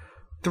 proof,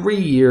 3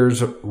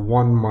 years,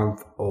 1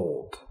 month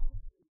old.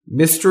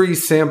 Mystery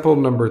sample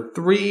number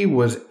 3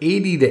 was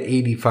 80 to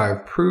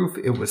 85 proof.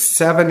 It was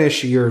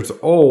 7-ish years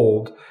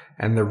old,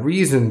 and the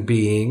reason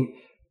being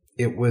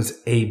it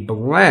was a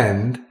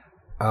blend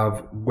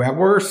of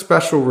Weber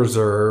Special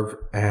Reserve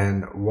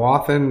and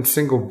Wathen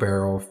Single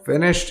Barrel,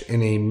 finished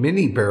in a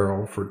mini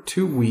barrel for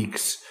 2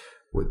 weeks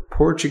with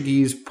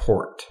Portuguese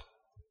port.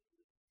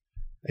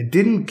 I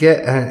didn't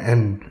get,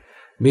 and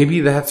maybe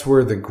that's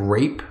where the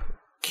grape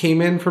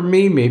came in for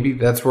me. Maybe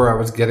that's where I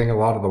was getting a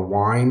lot of the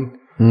wine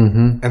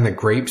and the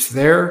grapes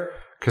there,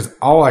 because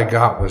all I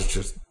got was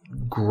just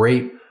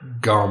grape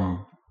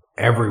gum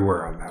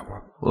everywhere on that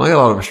one. Well, I got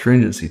a lot of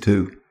astringency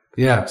too.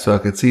 Yeah. So I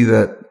could see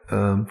that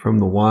from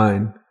the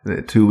wine. And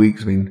at 2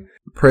 weeks, I mean,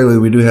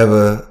 Prelude, we do have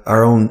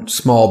our own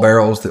small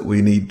barrels that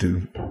we need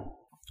to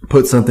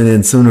put something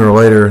in sooner or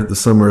later. The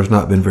summer has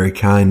not been very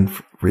kind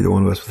for either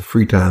one of us with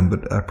free time,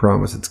 but I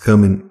promise it's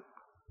coming.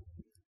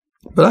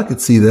 But I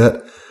could see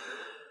that.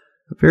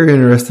 Very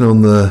interesting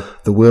on the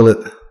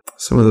Willett.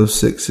 Some of those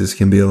 6s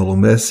can be a little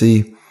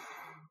messy,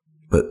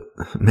 but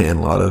man,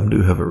 a lot of them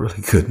do have a really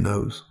good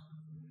nose.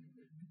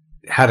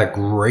 Had a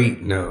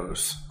great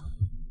nose.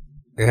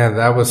 Yeah,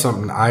 that was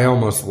something. I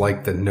almost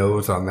liked the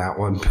nose on that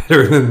one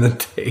better than the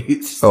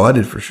taste. Oh, I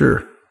did for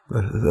sure.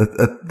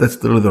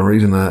 That's literally the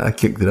reason I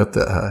kicked it up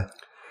that high.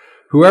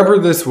 Whoever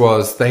this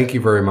was, thank you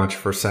very much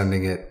for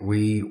sending it.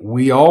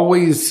 We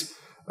always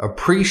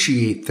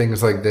appreciate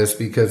things like this,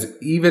 because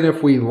even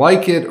if we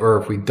like it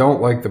or if we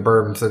don't like the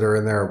bourbons that are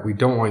in there, we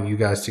don't want you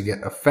guys to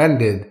get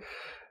offended.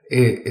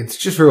 It's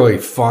just really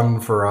fun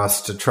for us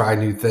to try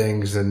new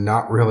things and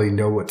not really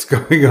know what's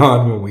going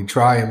on when we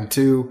try them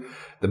too.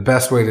 The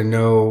best way to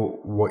know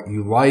what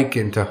you like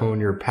and to hone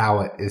your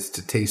palate is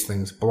to taste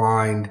things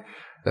blind.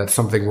 That's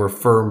something we're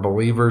firm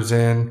believers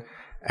in,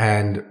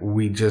 and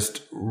we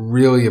just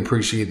really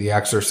appreciate the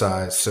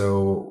exercise.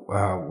 So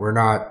we're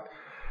not,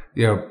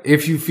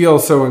 if you feel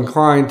so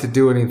inclined to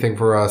do anything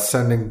for us,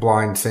 sending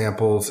blind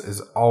samples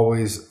is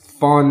always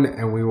fun,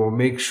 and we will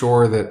make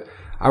sure that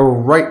I will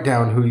write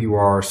down who you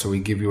are so we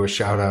give you a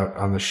shout out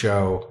on the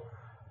show.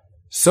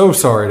 So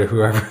sorry to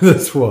whoever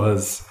this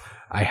was.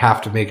 I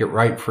have to make it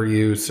right for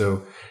you.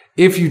 So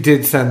if you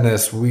did send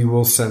this, we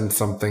will send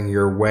something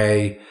your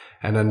way.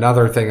 And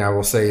another thing I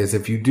will say is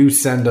if you do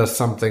send us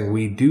something,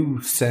 we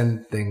do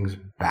send things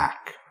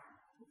back.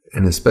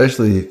 And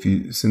especially if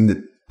you send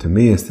it to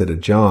me instead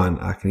of John,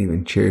 I can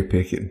even cherry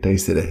pick it and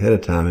taste it ahead of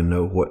time and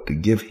know what to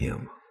give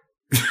him.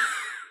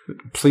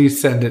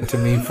 Please send it to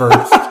me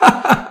first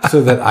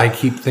so that I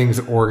keep things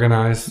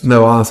organized.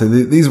 No,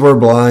 honestly, these were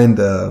blind.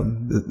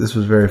 This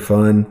was very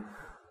fun.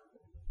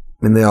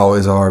 I mean, they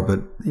always are, but,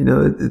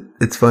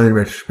 it's fun in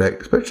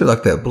retrospect, especially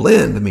like that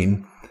blend. I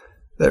mean,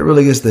 that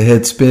really gets the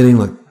head spinning.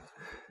 Like,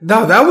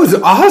 no, that was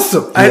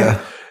awesome. Yeah.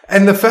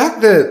 And the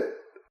fact that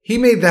he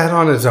made that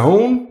on his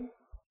own,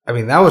 I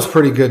mean, that was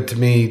pretty good to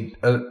me.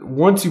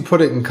 Once you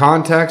put it in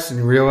context and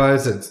you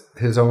realize it's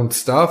his own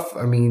stuff,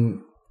 I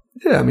mean...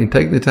 Yeah, I mean,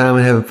 taking the time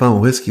and having fun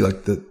with whiskey,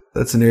 like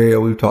that's an area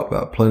we've talked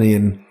about plenty,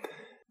 and I'm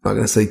not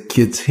going to say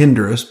kids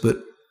hinder us, but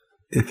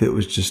if it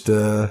was just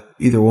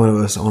either one of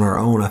us on our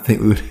own, I think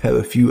we would have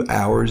a few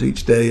hours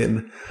each day,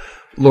 and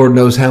Lord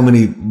knows how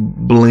many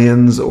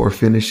blends or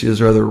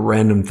finishes or other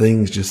random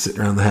things just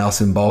sitting around the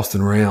house in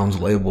Boston rounds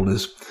labeled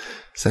as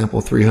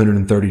sample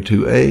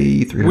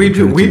 332A,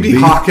 332B. We'd be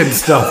hawking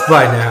stuff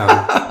by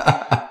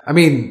now. I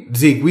mean,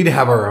 Zeke, we'd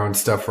have our own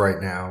stuff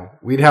right now.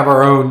 We'd have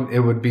our own,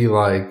 it would be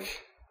like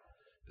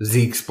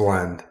Zeke's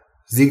blend,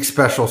 Zeke's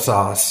special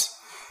sauce.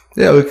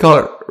 Yeah, we call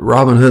it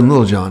Robin Hood and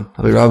Little John.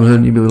 I'll be Robin Hood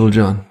and you be Little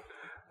John.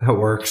 That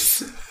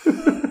works.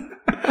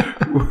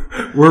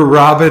 We're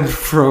Robin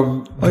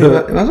from...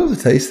 am I supposed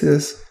to taste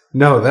this?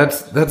 No,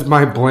 that's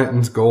my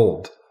Blanton's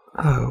Gold.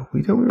 Oh,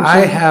 we don't...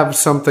 I have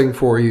something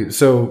for you.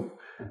 So,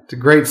 it's a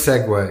great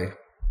segue.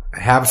 I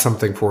have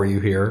something for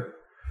you here.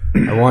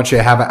 I want you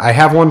to have it. I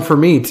have one for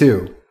me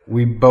too.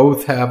 We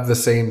both have the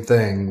same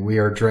thing. We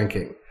are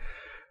drinking.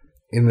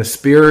 In the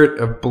spirit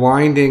of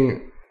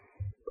blinding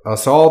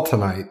us all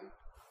tonight,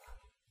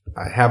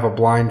 I have a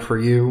blind for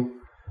you.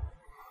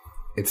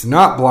 It's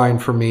not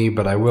blind for me,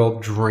 but I will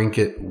drink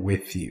it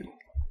with you.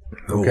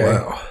 Okay?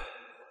 Oh, wow.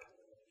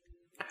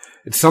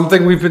 It's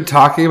something we've been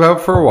talking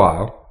about for a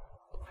while.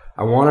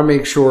 I want to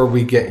make sure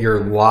we get your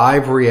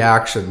live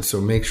reaction,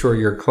 so make sure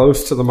you're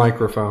close to the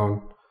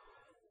microphone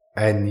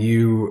and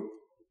you...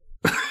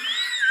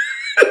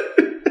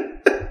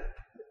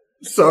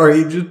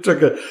 Sorry, he just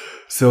took a...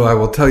 So I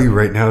will tell you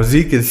right now,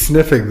 Zeke is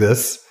sniffing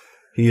this.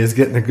 He is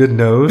getting a good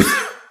nose.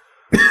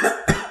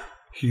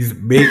 He's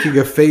making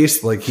a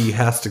face like he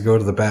has to go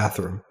to the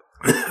bathroom.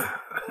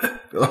 I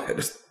feel like I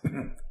just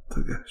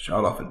took a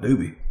shot off a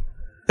doobie.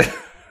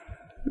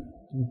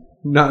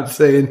 Not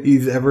saying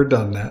he's ever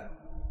done that.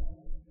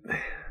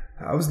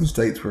 I was in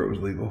states where it was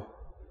legal.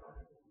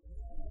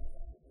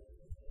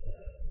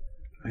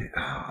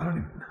 I don't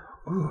even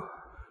know. Ooh.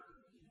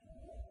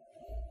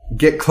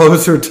 Get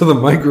closer to the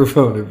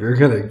microphone if you're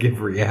going to give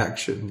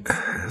reactions.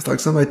 It's like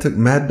somebody took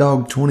Mad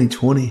Dog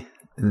 2020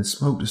 and then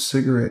smoked a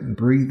cigarette and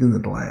breathed in the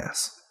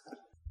glass.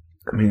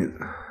 I mean,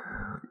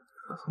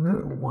 isn't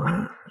that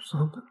wine or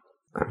something?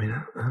 I mean,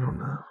 I don't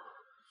know.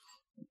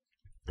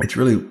 It's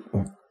really...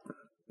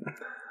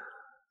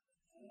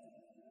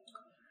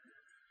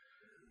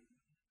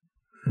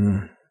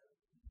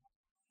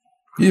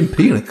 You didn't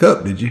pee in a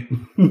cup, did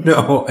you?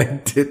 No, I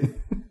didn't.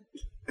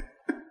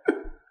 I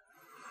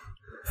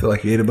feel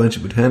like you ate a bunch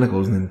of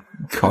botanicals and then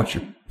caught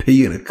your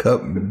pee in a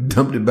cup and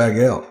dumped it back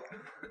out.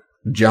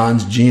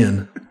 John's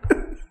gin.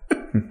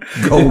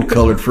 Gold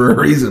colored for a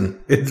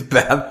reason. It's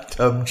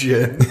bathtub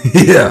gin.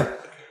 Yeah.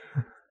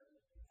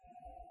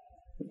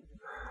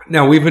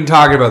 Now, we've been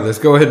talking about this.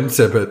 Go ahead and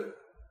sip it.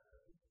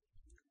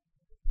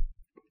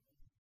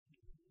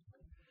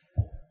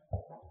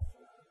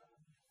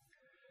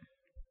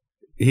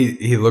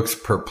 He looks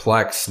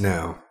perplexed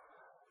now.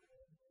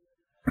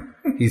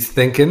 He's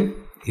thinking.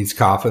 He's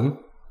coughing.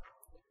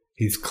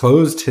 He's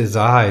closed his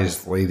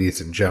eyes,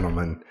 ladies and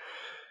gentlemen.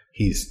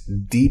 He's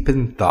deep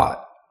in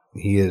thought.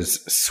 He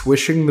is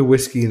swishing the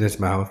whiskey in his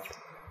mouth.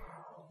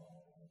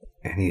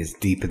 And he is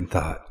deep in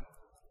thought.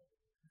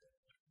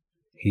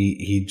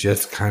 He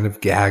just kind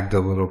of gagged a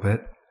little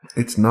bit.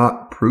 It's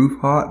not proof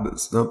hot, but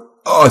it's not...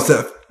 Oh, it's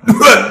that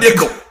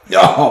nickel.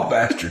 Oh,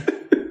 bastard.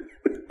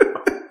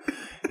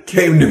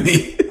 Came to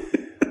me.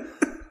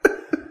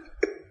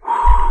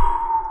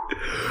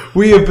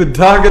 We have been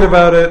talking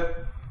about it.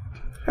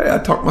 Hey, I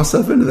talked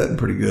myself into that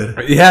pretty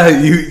good. Yeah,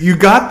 you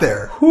got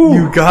there. Whew.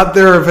 You got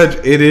there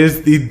eventually. It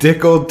is the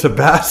Dickel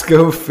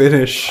Tabasco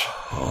finish.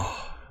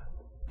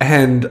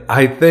 And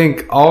I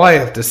think all I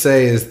have to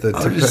say is that...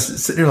 I was just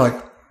sitting here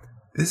like,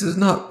 this is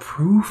not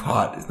proof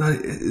hot.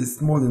 It's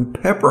more than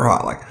pepper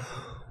hot. Like,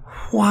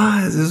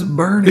 why is this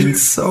burning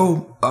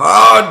so...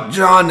 Oh,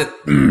 John...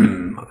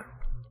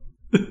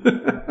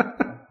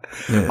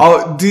 Yeah.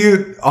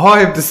 All I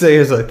have to say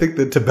is I think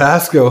the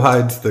Tabasco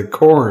hides the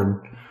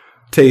corn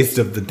taste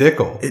of the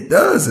Dickel. It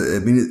does. I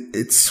mean,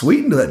 it's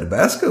sweet until that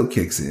Tabasco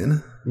kicks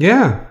in.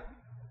 Yeah.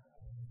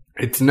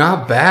 It's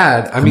not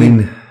bad. I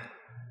mean,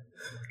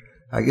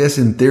 I guess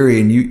in theory,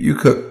 and you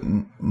cook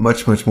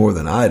much, much more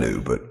than I do,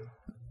 but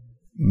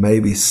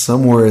maybe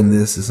somewhere in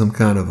this is some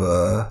kind of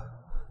a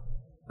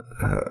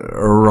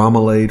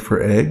remoulade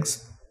for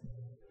eggs.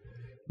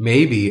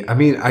 Maybe. I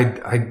mean,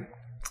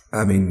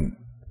 I mean,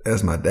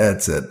 as my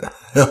dad said,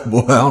 hell,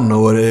 boy, I don't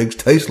know what eggs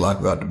taste like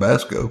without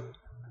Tabasco.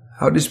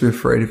 I would just be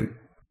afraid if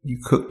you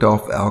cooked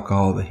off the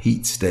alcohol, the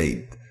heat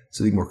stayed,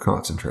 so it'd be more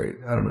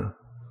concentrated. I don't know.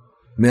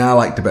 I mean, I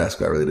like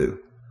Tabasco, I really do.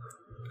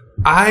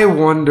 I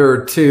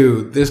wonder,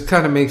 too, this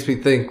kind of makes me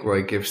think,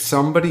 like, if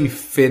somebody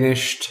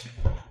finished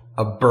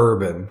a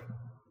bourbon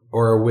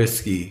or a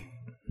whiskey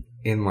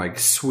in, like,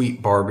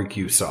 sweet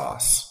barbecue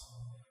sauce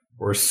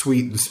or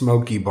sweet and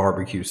smoky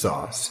barbecue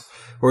sauce,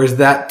 or is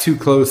that too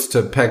close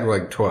to Peg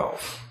Leg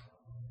 12?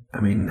 I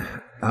mean,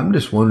 I'm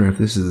just wondering if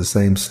this is the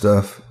same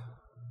stuff,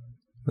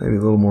 maybe a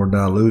little more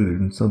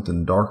diluted and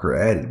something darker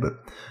added, but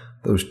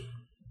those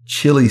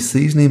chili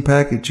seasoning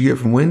packets you get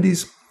from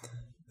Wendy's,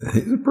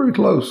 they're pretty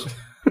close.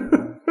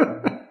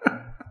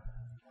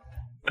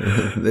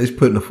 They just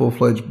put in a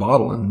full-fledged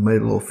bottle and made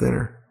it a little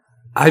thinner.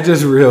 I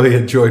just really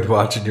enjoyed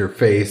watching your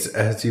face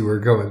as you were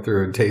going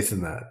through and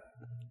tasting that.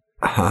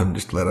 I'm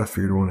just glad I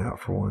figured one out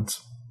for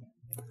once.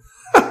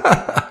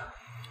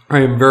 I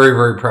am very,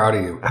 very proud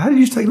of you. How did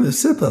you just take a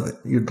sip of it?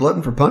 You're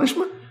glutton for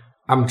punishment?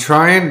 I'm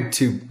trying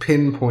to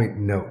pinpoint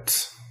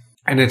notes.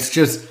 And it's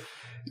just,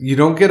 you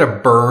don't get a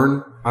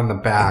burn on the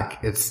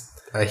back. It's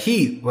a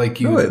heat. Like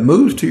you. No, it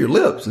moves to your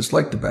lips. It's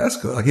like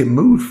Tabasco. Like it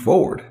moved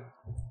forward.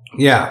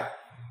 Yeah.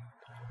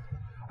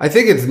 I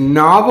think it's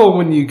novel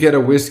when you get a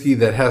whiskey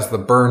that has the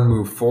burn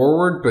move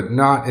forward, but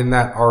not in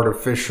that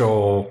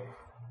artificial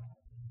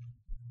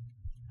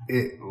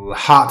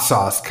hot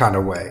sauce kind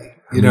of way,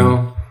 you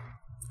know?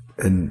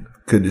 And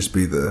could just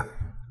be the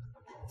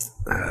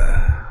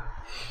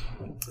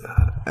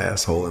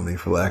asshole in me,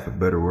 for lack of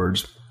better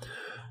words.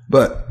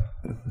 But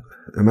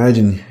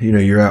imagine,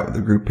 you're out with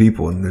a group of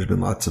people and there's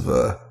been lots of,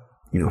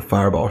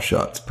 fireball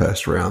shots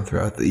passed around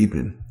throughout the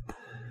evening.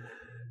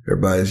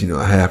 Everybody's,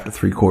 a half to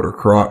 3/4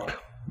 crocked.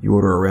 You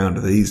order a round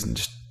of these and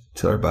just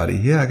tell everybody,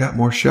 yeah, I got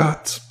more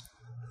shots.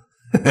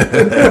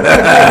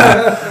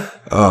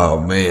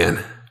 Oh,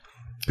 man.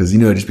 Because,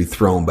 it'd just be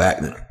thrown back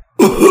and then,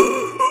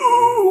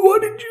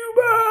 what did you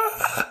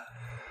buy?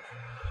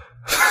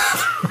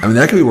 I mean,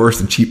 that could be worse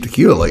than cheap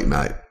tequila late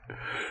night.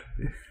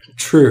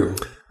 True.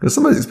 Because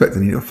somebody's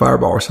expecting,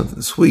 Fireball or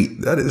something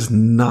sweet. That is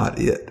not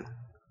it.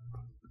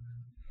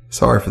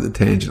 Sorry for the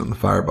tangent on the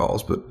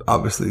Fireballs, but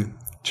obviously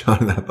John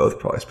and I both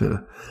probably spent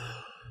a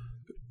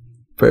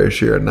fair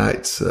share of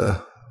nights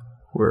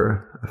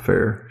where a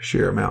fair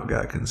share amount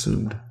got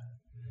consumed.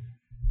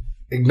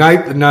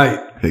 Ignite the night.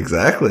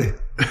 Exactly.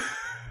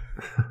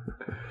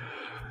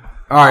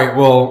 All right.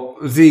 Well,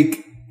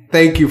 Zeke,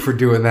 thank you for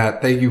doing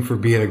that. Thank you for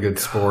being a good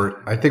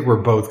sport. I think we're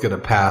both going to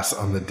pass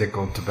on the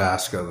Dickel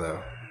Tabasco,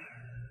 though.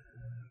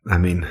 I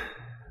mean,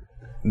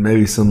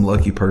 maybe some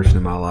lucky person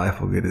in my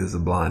life will get it as a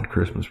blind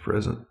Christmas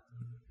present.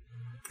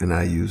 And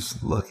I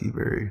use lucky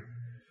very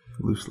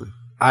loosely.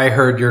 I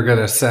heard you're going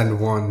to send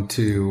one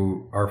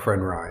to our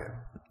friend Ryan.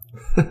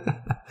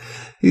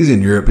 He's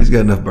in Europe. He's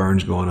got enough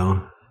burns going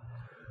on.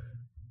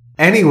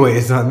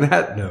 Anyways, on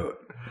that note,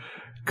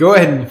 go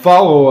ahead and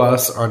follow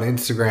us on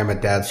Instagram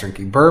at Dad's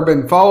Drinking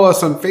Bourbon. Follow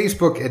us on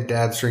Facebook at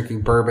Dad's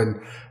Drinking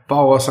Bourbon.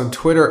 Follow us on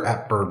Twitter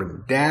at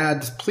Bourbon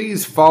Dads.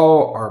 Please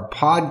follow our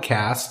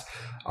podcast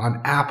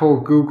on Apple,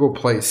 Google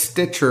Play,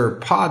 Stitcher,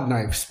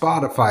 Podknife,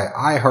 Spotify,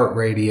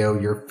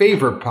 iHeartRadio, your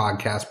favorite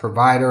podcast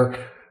provider.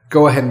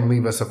 Go ahead and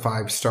leave us a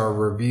 5-star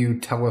review.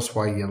 Tell us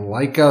why you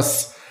like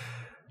us.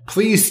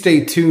 Please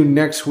stay tuned.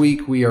 Next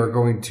week, we are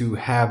going to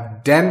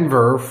have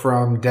Denver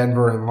from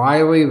Denver and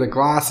Lively, the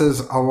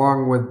Glasses,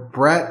 along with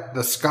Brett,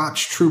 the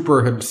Scotch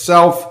Trooper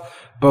himself,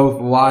 both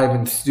live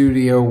in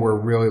studio. We're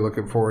really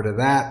looking forward to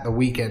that. The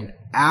weekend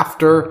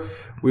after,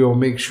 we will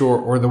make sure,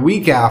 or the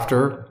week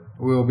after,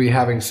 we will be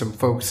having some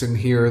folks in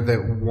here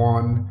that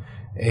won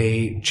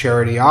a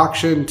charity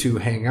auction to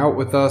hang out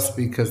with us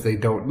because they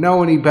don't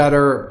know any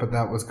better, but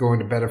that was going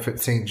to benefit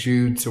St.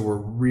 Jude, so we're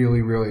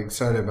really, really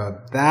excited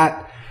about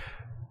that.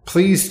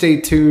 Please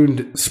stay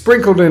tuned.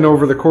 Sprinkled in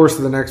over the course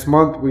of the next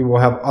month, we will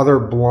have other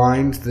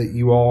blinds that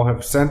you all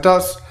have sent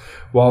us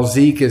while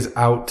Zeke is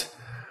out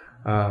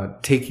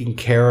taking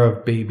care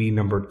of baby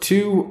number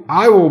 2.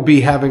 I will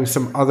be having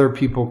some other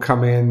people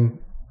come in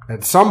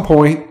at some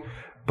point,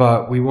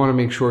 but we want to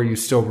make sure you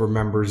still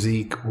remember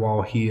Zeke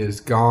while he is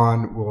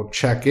gone. We'll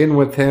check in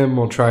with him.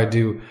 We'll try to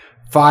do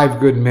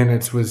 5 good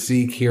minutes with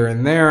Zeke here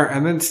and there,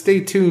 and then stay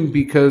tuned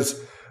because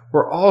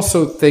we're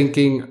also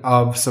thinking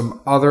of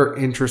some other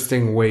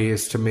interesting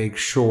ways to make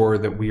sure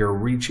that we are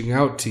reaching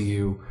out to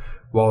you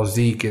while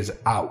Zeke is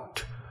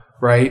out,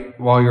 right?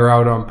 While you're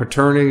out on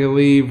paternity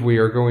leave, we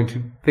are going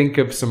to think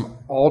of some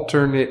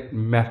alternate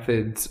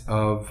methods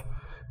of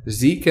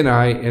Zeke and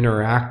I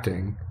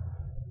interacting,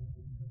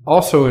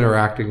 also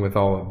interacting with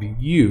all of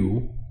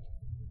you.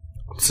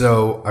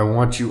 So I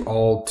want you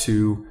all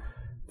to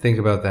think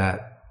about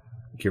that.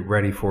 Get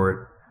ready for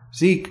it.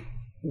 Zeke,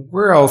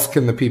 where else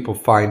can the people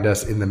find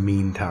us in the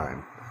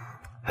meantime?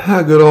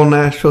 Good old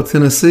Nashville,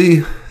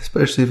 Tennessee.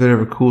 Especially if it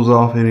ever cools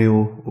off, any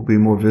will be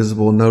more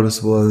visible and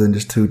noticeable other than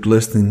just 2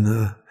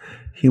 glistening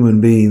human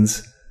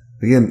beings.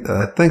 Again,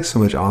 thanks so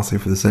much, honestly,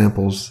 for the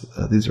samples.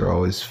 These are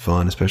always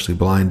fun, especially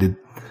blinded.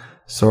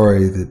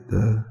 Sorry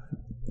that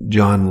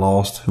John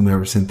lost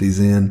whomever sent these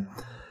in.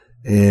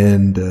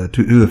 And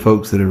to the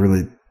folks that have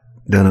really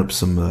done up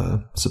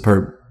some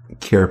superb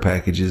care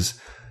packages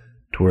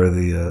to where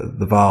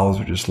the vials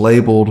are just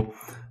labeled.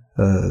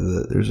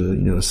 There's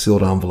a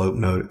sealed envelope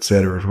note,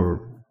 etc.,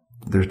 where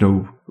there's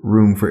no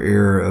room for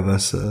error of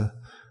us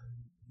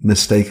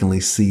mistakenly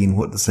seeing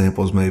what the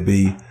samples may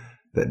be.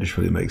 That just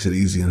really makes it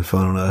easy and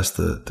fun on us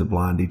to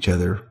blind each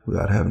other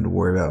without having to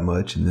worry about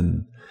much, and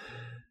then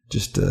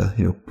just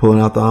pulling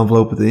out the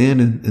envelope at the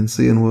end and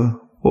seeing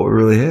what we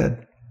really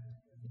had.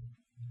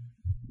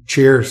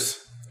 Cheers.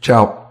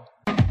 Ciao.